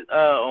practice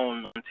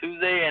on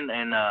Tuesday, and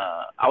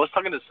I was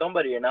talking to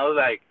somebody, and I was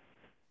like,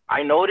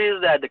 I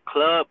noticed that the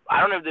club, I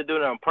don't know if they're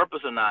doing it on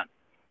purpose or not,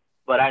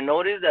 but I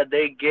noticed that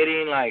they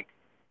getting like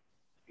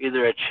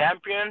either a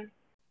champion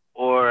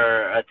or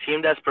a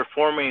team that's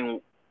performing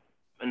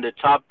in the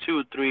top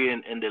 2, 3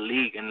 in the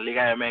league in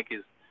Liga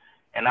MX.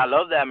 And I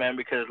love that, man,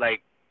 because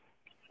like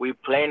we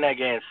playing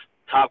against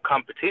top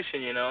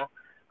competition, you know.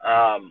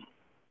 Um,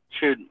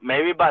 should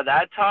maybe by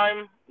that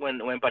time when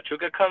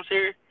Pachuca comes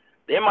here,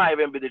 they might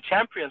even be the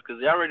champions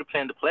because they're already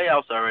playing the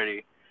playoffs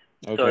already.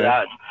 So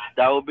Okay,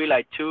 that would be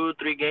like 2,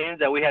 3 games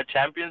that we have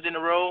champions in a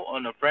row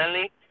on a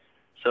friendly.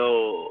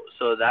 So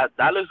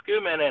that looks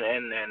good, man,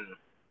 and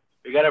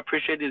we gotta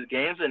appreciate these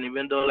games. And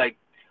even though like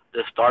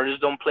the starters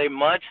don't play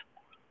much,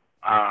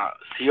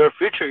 see your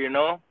future, you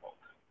know,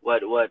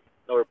 what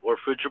or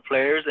future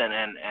players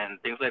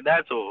and things like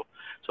that. So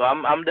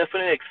I'm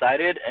definitely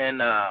excited.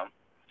 And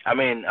I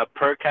mean, a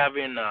perk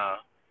having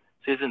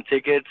season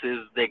tickets is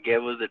they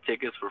gave us the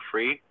tickets for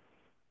free.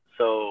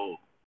 So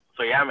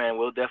so yeah, man,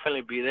 we'll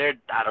definitely be there.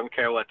 I don't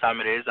care what time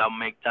it is. I'll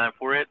make time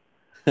for it.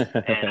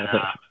 And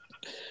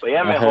but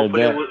yeah, I man, heard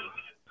that.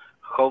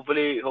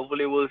 hopefully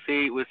we'll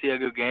see a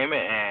good game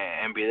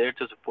and be there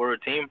to support our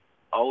team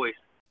always.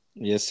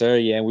 Yes, sir.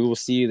 Yeah, and we will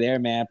see you there,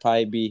 man.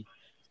 Probably be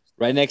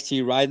right next to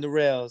you, riding the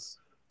rails.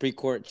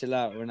 Pre-court, chill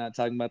out. We're not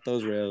talking about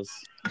those rails.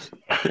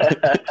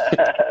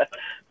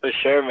 For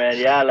sure, man.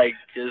 Yeah, like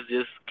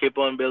just keep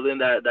on building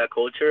that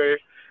culture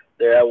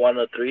there at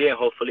 103, and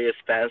hopefully it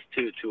expands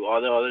to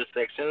all the other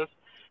sections,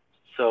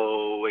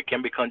 so it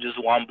can become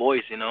just one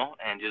voice, you know,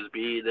 and just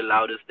be the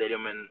loudest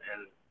stadium in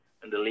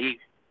the league.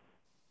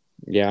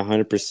 Yeah,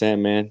 100%,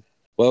 man.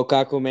 Well,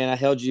 Kako, man, I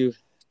held you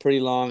pretty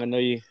long. I know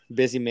you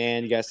busy,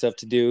 man. You got stuff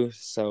to do.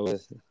 So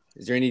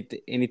Is there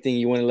anything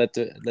you want to let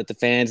the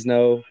fans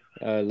know?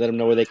 Let them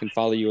know where they can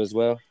follow you as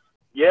well.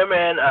 Yeah,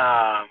 man.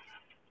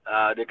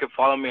 They can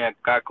follow me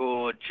at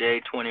Kako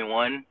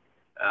J21,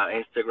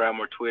 Instagram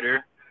or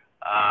Twitter.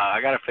 I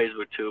got a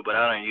Facebook too, but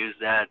I don't use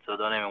that, so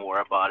don't even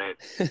worry about it.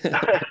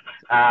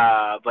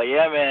 But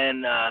yeah,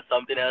 man.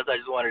 Something else I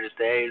just wanted to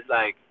say is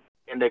like,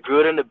 in the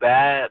good and the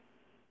bad,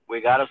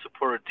 we gotta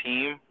support our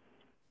team.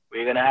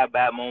 We're gonna have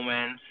bad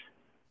moments.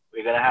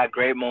 We're gonna have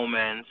great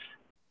moments,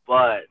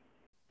 but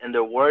in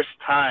the worst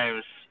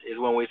times is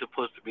when we're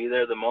supposed to be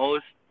there the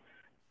most.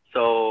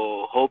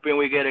 So hoping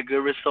we get a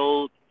good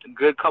result, a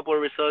good couple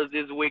of results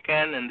this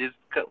weekend and this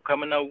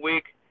coming up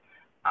week.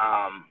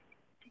 Um,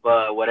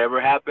 but whatever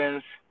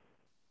happens,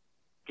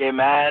 get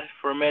mad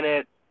for a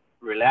minute,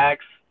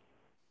 relax,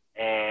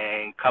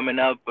 and coming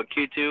up for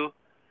Q2,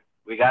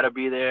 we gotta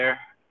be there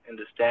in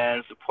the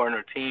stands supporting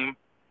our team,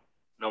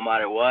 no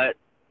matter what,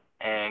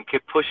 and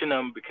keep pushing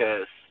them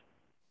because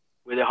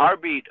with the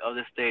heartbeat of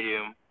the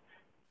stadium,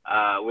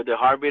 with the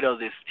heartbeat of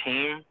this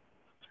team,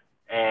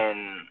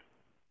 and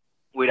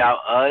without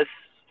us,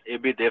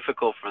 it'd be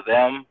difficult for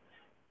them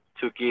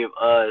to give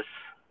us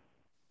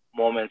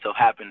moments of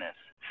happiness.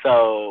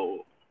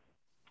 So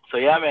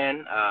yeah,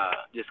 man,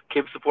 just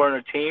keep supporting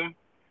our team.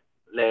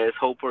 Let's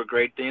hope for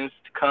great things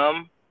to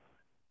come,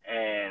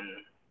 and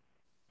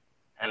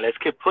let's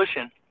keep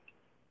pushing.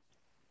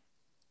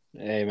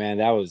 Hey, man,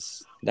 that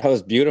was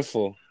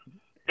beautiful.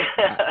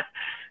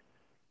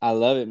 I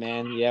love it,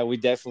 man. Yeah, we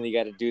definitely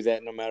got to do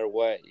that no matter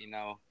what,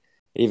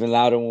 even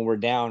louder when we're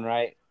down,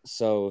 right?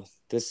 So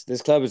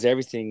this club is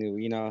everything,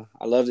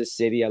 I love this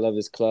city. I love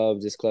this club.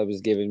 This club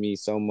has given me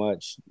so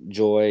much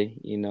joy,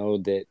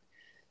 that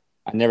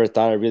I never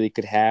thought I really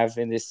could have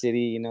in this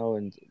city,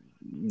 and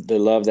the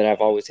love that I've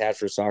always had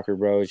for soccer,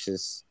 bro. It's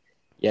just,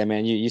 yeah,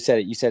 man, you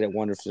said it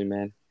wonderfully,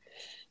 man.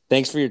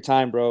 Thanks for your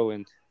time, bro.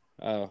 And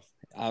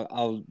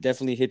I'll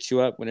definitely hit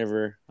you up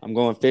whenever I'm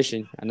going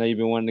fishing. I know you've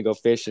been wanting to go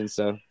fishing,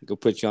 so go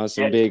put you on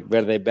some big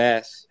verde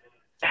bass.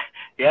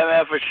 Yeah,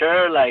 man, for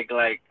sure. Like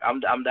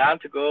I'm down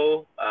to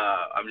go.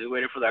 I'm just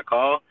waiting for that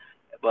call.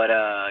 But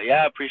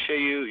yeah, I appreciate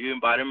you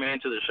inviting me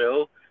into the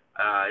show.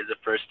 It's the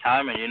first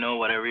time, and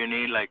whatever you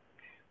need, like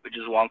we're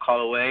just one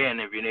call away.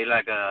 And if you need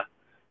like a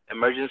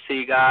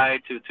emergency guy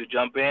to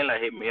jump in,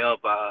 like hit me up.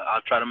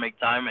 I'll try to make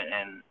time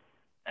and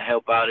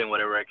help out in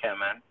whatever I can,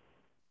 man.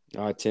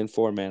 All right,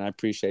 10-4, man. I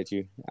appreciate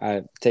you.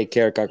 Take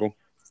care, Kako.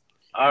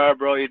 All right,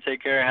 bro. You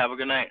take care and have a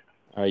good night.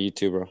 All right, you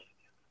too, bro.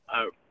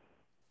 All right.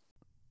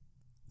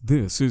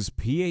 This is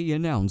PA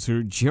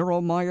announcer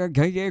Jeremiah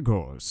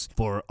Gallegos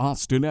for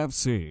Austin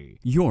FC.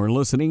 You're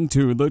listening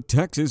to the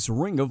Texas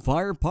Ring of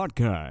Fire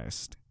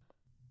podcast.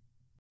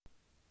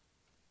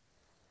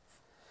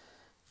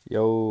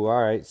 Yo,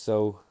 all right.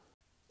 So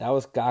that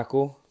was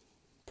Kako.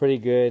 Pretty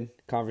good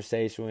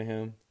conversation with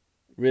him.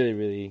 Really,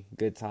 really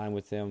good time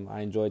with him.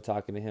 I enjoyed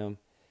talking to him.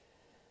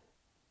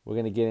 We're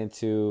going to get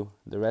into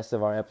the rest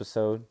of our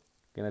episode.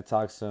 Going to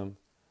talk some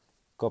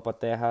Copa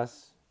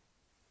Tejas.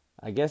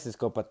 I guess it's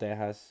Copa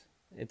Tejas.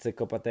 It's a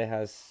Copa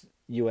Tejas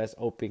U.S.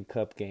 Open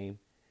Cup game.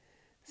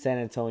 San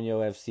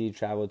Antonio FC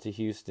traveled to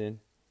Houston.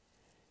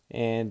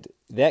 And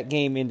that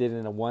game ended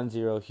in a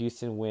 1-0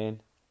 Houston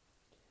win.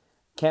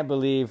 Can't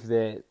believe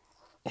that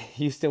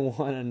Houston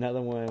won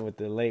another one with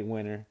the late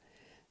winner.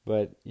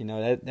 But,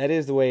 that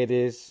is the way it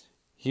is.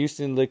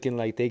 Houston looking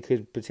like they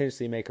could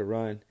potentially make a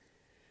run.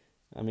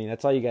 I mean,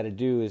 that's all you got to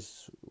do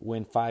is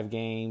win 5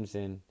 games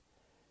and,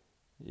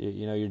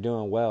 you're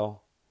doing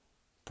well.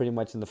 Pretty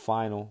much in the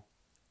final.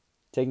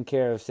 Taking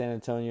care of San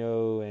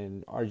Antonio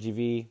and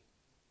RGV.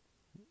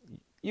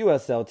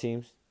 USL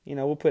teams.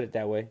 We'll put it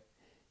that way.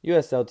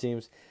 USL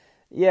teams.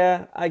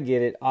 Yeah, I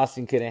get it.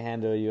 Austin couldn't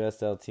handle a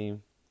USL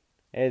team.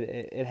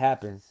 It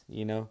happens,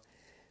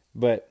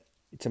 But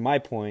to my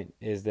point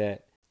is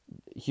that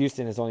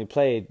Houston has only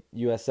played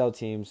USL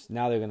teams.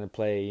 Now they're going to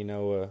play,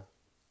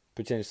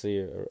 potentially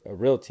a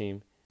real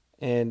team.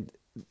 And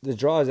the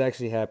draw is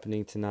actually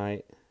happening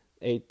tonight,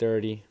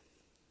 8:30.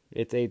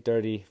 It's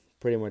 8:30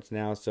 pretty much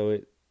now, so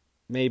it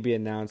may be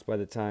announced by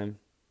the time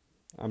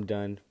I'm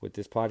done with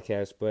this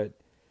podcast. But,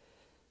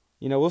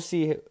 we'll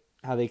see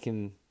how they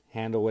can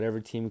handle whatever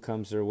team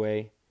comes their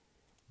way.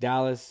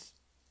 Dallas,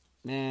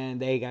 man,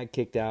 they got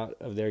kicked out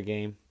of their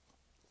game,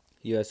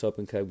 U.S.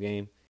 Open Cup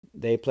game.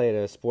 They played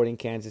a Sporting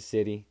Kansas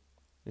City.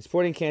 And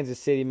Sporting Kansas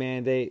City,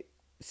 man,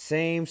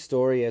 same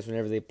story as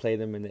whenever they played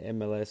them in the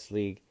MLS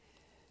league.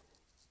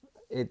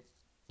 It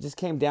just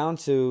came down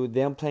to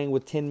them playing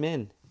with 10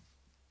 men.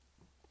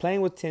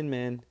 Playing with 10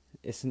 men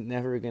is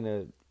never going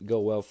to go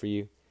well for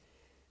you.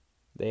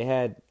 They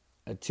had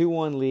a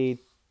 2-1 lead,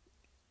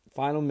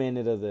 final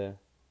minute of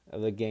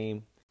the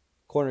game.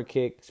 Corner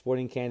kick,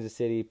 Sporting Kansas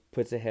City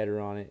puts a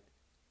header on it.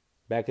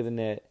 Back of the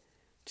net,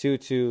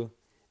 2-2.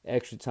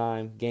 Extra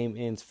time, game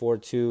ends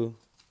 4-2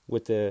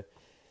 with the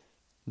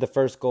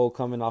first goal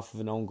coming off of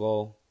an own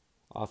goal,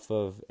 off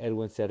of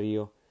Edwin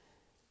Cerrillo.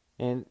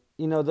 And,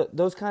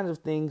 those kinds of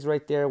things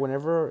right there,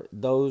 whenever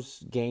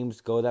those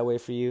games go that way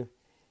for you,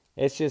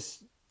 it's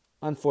just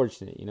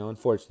unfortunate,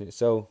 unfortunate.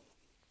 So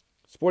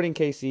Sporting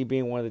KC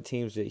being one of the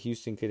teams that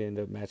Houston could end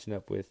up matching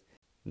up with.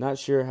 Not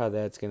sure how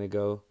that's going to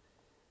go.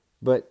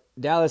 But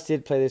Dallas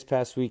did play this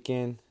past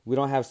weekend. We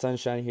don't have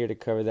Sunshine here to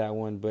cover that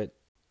one, but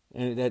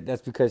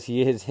that's because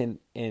he is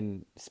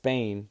in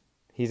Spain.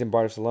 He's in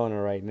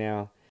Barcelona right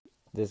now.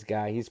 This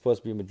guy, he's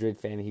supposed to be a Madrid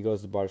fan, and he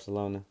goes to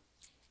Barcelona.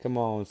 Come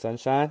on,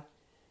 Sunshine.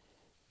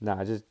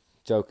 Nah, just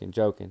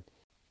joking.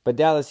 But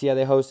Dallas, yeah,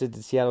 they hosted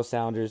the Seattle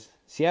Sounders.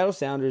 Seattle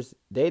Sounders,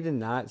 they did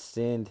not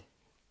send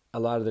a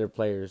lot of their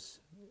players.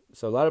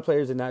 So a lot of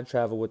players did not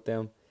travel with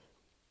them.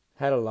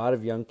 Had a lot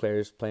of young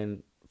players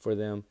playing for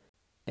them.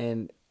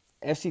 And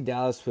FC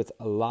Dallas with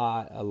a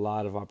lot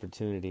of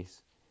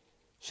opportunities.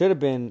 Should have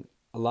been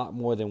a lot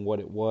more than what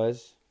it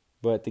was.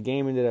 But the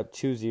game ended up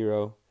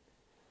 2-0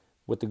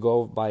 with the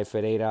goal by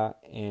Ferreira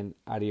and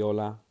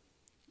Ariola.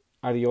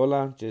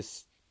 Ariola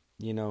just,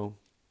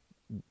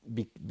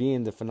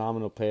 being the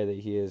phenomenal player that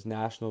he is,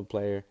 national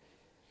player.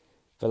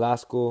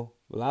 Velasco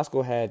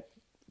had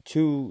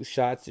 2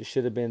 shots that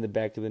should have been in the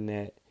back of the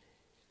net.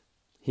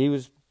 He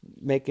was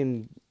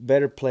making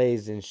better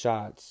plays than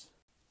shots.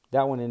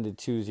 That one ended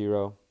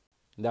 2-0.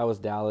 That was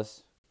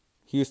Dallas.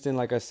 Houston,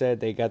 like I said,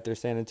 they got their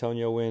San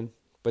Antonio win.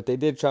 But they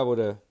did travel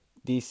to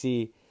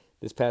D.C.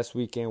 this past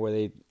weekend where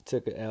they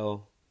took an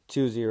L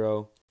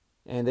 2-0.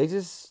 And they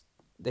just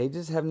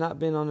have not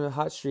been on a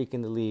hot streak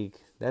in the league.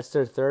 That's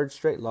their 3rd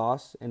straight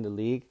loss in the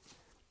league.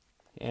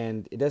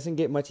 And it doesn't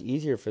get much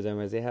easier for them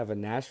as they have a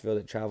Nashville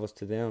that travels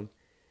to them.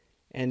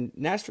 And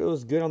Nashville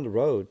is good on the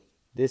road.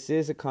 This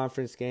is a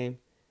conference game.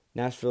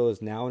 Nashville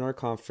is now in our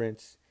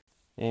conference.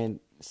 And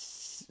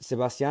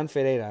Sebastián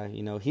Ferreira,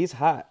 he's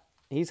hot.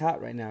 He's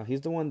hot right now.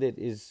 He's the one that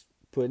is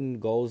putting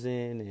goals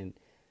in and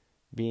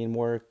being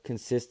more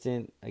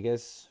consistent. I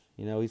guess,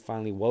 he's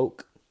finally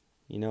woke,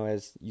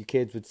 as you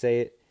kids would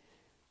say it.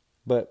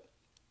 But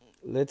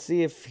let's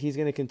see if he's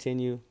going to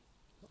continue.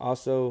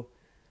 Also,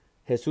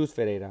 Jesus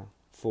Ferreira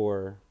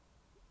for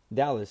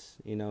Dallas,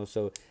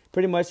 So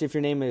pretty much if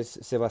your name is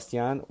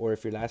Sebastián or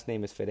if your last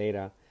name is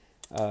Ferreira,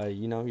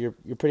 you're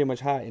pretty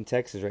much hot in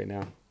Texas right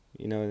now.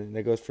 And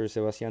that goes for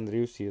Sebastián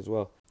Driussi as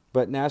well.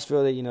 But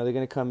Nashville, they're going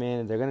to come in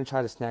and they're going to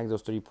try to snag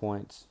those 3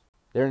 points.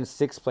 They're in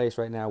 6th place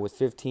right now with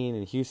 15,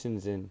 and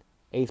Houston's in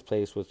 8th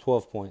place with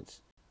 12 points.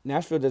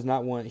 Nashville does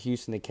not want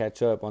Houston to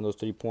catch up on those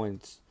 3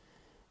 points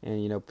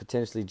and,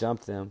 potentially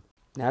jump them.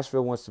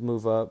 Nashville wants to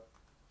move up.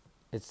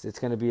 It's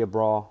going to be a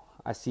brawl.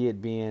 I see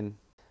it being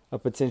a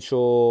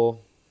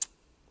potential,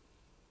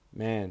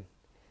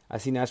 I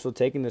see Nashville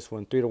taking this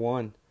one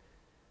 3-1.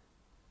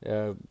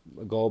 A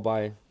goal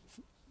by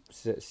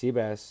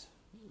Seabass.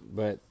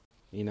 But,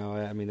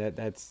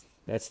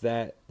 that's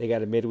that. They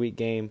got a midweek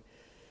game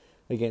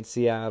against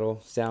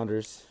Seattle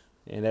Sounders,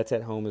 and that's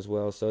at home as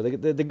well. So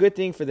the good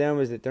thing for them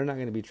is that they're not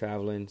going to be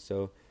traveling.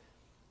 So,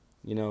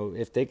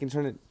 if they can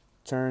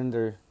turn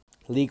their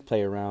league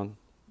play around,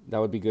 that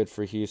would be good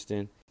for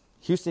Houston.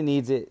 Houston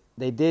needs it.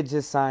 They did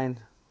just sign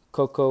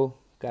KAKO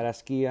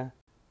Carrasquilla,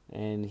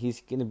 and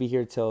he's going to be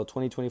here till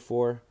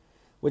 2024,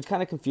 which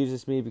kind of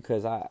confuses me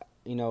because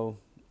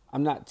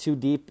I'm not too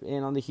deep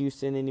in on the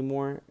Houston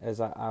anymore as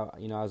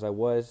I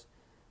was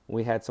when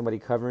we had somebody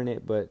covering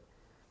it, but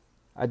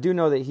I do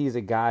know that he's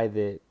a guy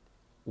that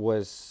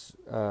was,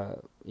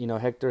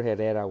 Hector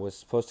Herrera was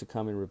supposed to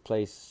come and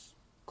replace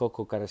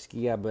KAKO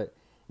Carrasquilla, but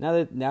now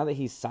that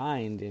he's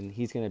signed and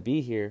he's going to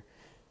be here,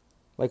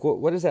 like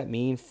what does that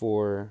mean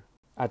for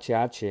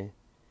ATX?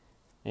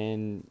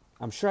 And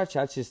I'm sure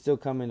ATX is still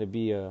coming to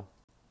be a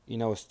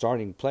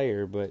starting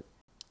player, but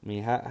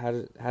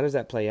how does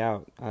that play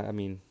out? I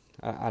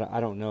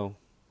don't know.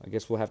 I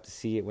guess we'll have to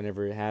see it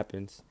whenever it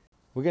happens.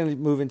 We're going to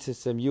move into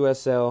some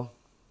USL.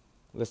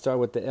 Let's start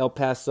with the El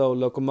Paso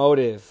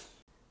Locomotive.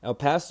 El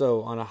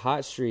Paso on a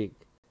hot streak.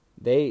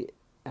 They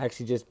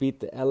actually just beat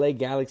the LA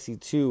Galaxy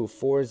 2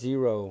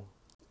 4-0.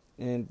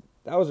 And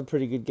that was a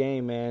pretty good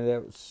game, man.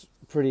 That was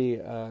pretty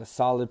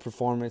solid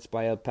performance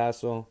by El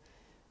Paso.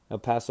 El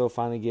Paso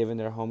finally giving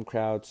their home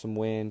crowd some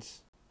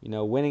wins.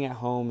 Winning at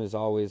home is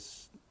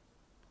always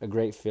a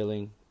great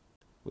feeling.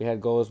 We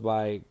had goals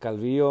by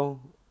Calvillo,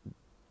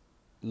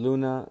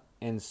 Luna,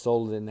 and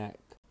Soldenek.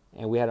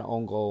 And we had an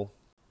own goal.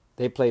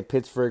 They play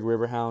Pittsburgh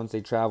Riverhounds.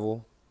 They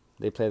travel.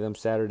 They play them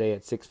Saturday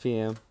at 6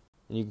 p.m.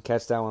 And you can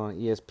catch that one on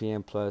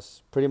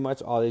ESPN+. Pretty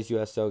much all these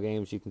USL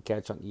games you can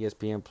catch on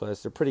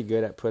ESPN+. They're pretty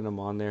good at putting them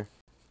on there.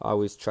 I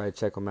always try to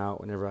check them out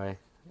whenever I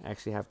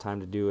actually have time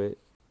to do it.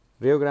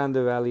 Rio Grande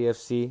Valley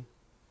FC,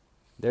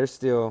 they're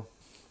still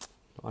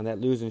on that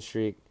losing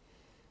streak.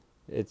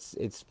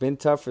 It's been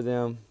tough for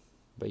them,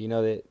 but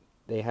that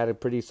they had a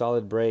pretty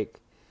solid break.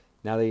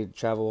 Now they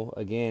travel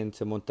again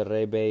to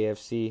Monterrey Bay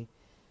FC.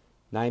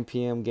 9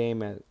 p.m.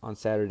 game on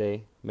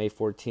Saturday, May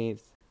 14th.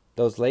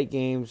 Those late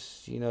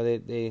games,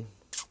 they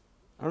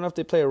I don't know if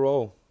they play a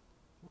role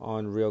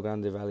on Rio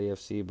Grande Valley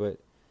FC, but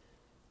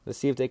let's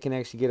see if they can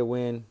actually get a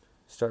win,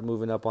 start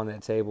moving up on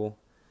that table.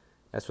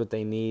 That's what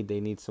they need. They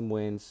need some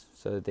wins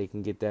so that they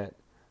can get that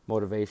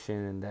motivation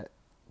and that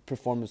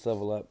performance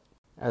level up.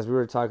 As we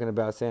were talking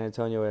about San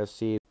Antonio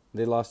FC,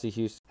 they lost to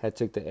Houston,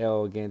 took the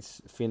L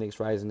against Phoenix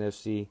Rising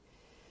FC.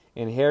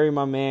 And Harry,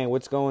 my man,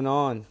 what's going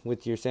on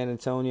with your San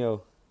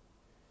Antonio?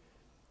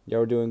 Y'all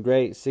were doing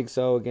great.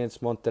 6-0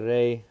 against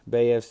Monterrey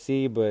Bay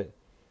FC, but,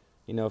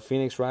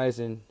 Phoenix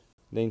Rising,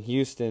 then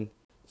Houston.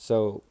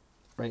 So,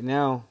 right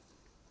now,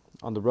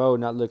 on the road,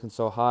 not looking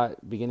so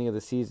hot. Beginning of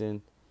the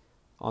season,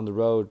 on the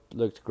road,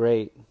 looked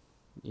great.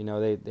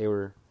 They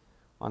were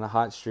on a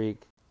hot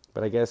streak.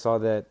 But I guess all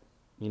that,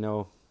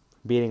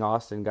 beating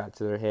Austin got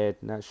to their head.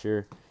 Not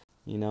sure,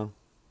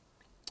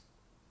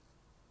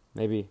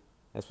 Maybe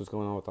that's what's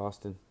going on with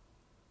Austin.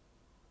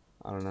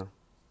 I don't know.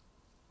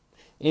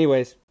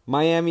 Anyways,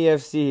 Miami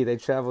FC. They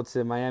traveled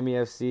to Miami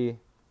FC.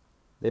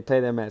 They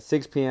play them at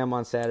 6 p.m.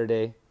 on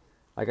Saturday.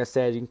 Like I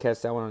said, you can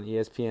catch that one on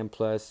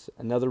ESPN+.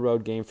 Another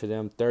road game for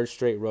them. Third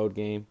straight road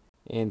game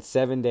in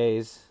 7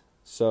 days.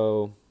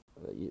 So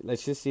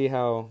let's just see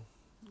how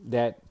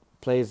that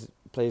plays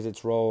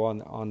its role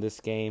on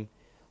this game.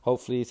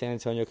 Hopefully San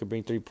Antonio could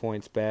bring 3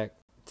 points back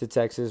to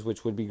Texas,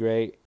 which would be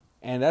great.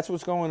 And that's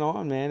what's going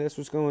on, man. That's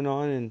what's going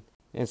on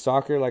in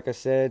soccer, like I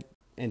said,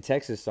 in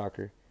Texas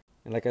soccer.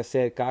 And like I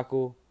said,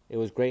 Kako, it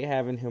was great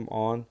having him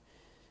on.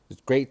 It was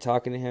great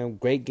talking to him,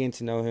 great getting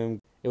to know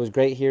him. It was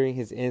great hearing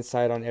his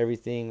insight on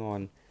everything,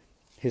 on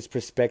his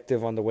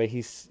perspective on the way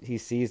he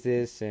sees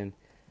this. And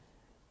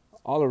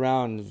all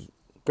around,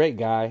 great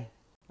guy.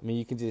 I mean,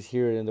 you can just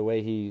hear it in the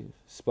way he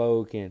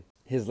spoke. And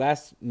his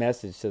last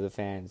message to the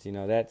fans,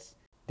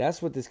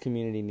 that's what this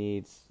community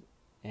needs.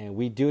 And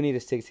we do need to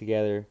stick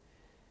together.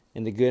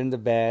 In the good and the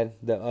bad,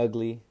 the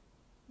ugly,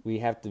 we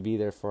have to be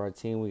there for our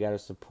team. We got to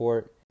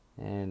support.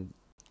 And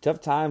tough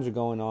times are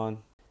going on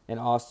in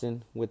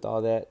Austin with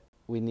all that.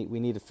 We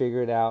need to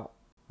figure it out.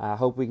 I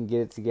hope we can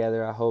get it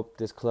together. I hope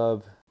this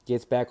club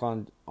gets back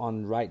on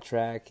the right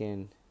track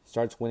and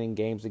starts winning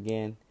games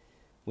again.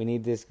 We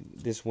need this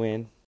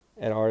win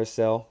at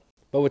RSL.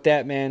 But with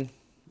that, man,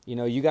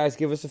 you guys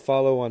give us a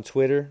follow on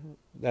Twitter.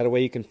 That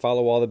way you can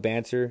follow all the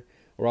banter.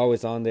 We're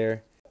always on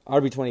there.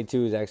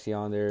 RB22 is actually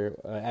on there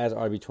as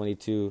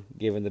RB22,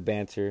 giving the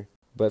banter.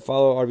 But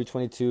follow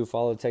RB22,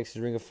 follow Texas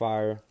Ring of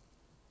Fire.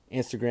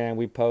 Instagram,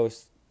 we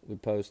post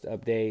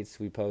updates.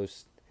 We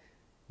post,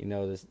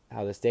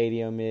 how the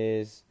stadium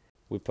is.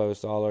 We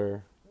post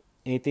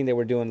anything that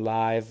we're doing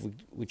live.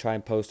 We try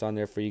and post on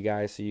there for you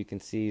guys so you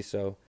can see.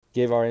 So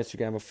give our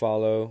Instagram a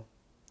follow.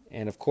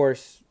 And, of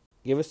course,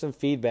 give us some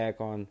feedback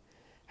on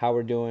how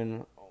we're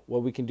doing,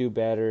 what we can do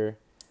better,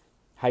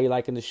 how you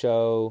liking the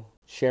show.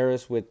 Share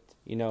us with,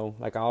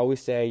 like I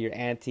always say, your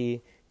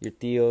auntie, your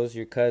tios,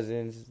 your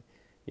cousins.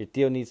 Your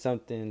tio needs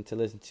something to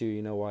listen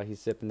to, while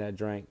he's sipping that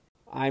drink.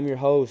 I'm your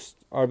host,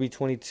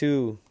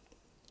 RB22,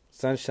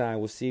 Sunshine.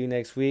 We'll see you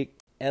next week.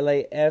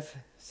 LAF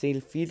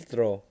Sin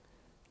Filtro.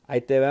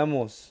 Ahí te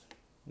vemos.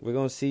 We're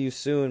going to see you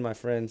soon, my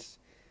friends.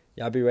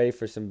 Y'all be ready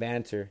for some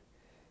banter.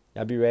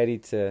 Y'all be ready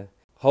to,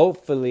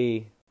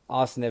 hopefully,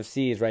 Austin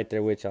FC is right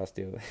there with y'all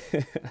still.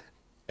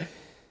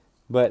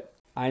 But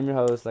I'm your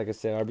host, like I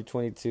said,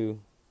 RB22.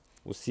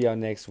 We'll see y'all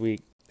next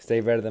week.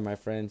 Stay better than my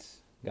friends.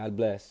 God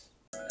bless.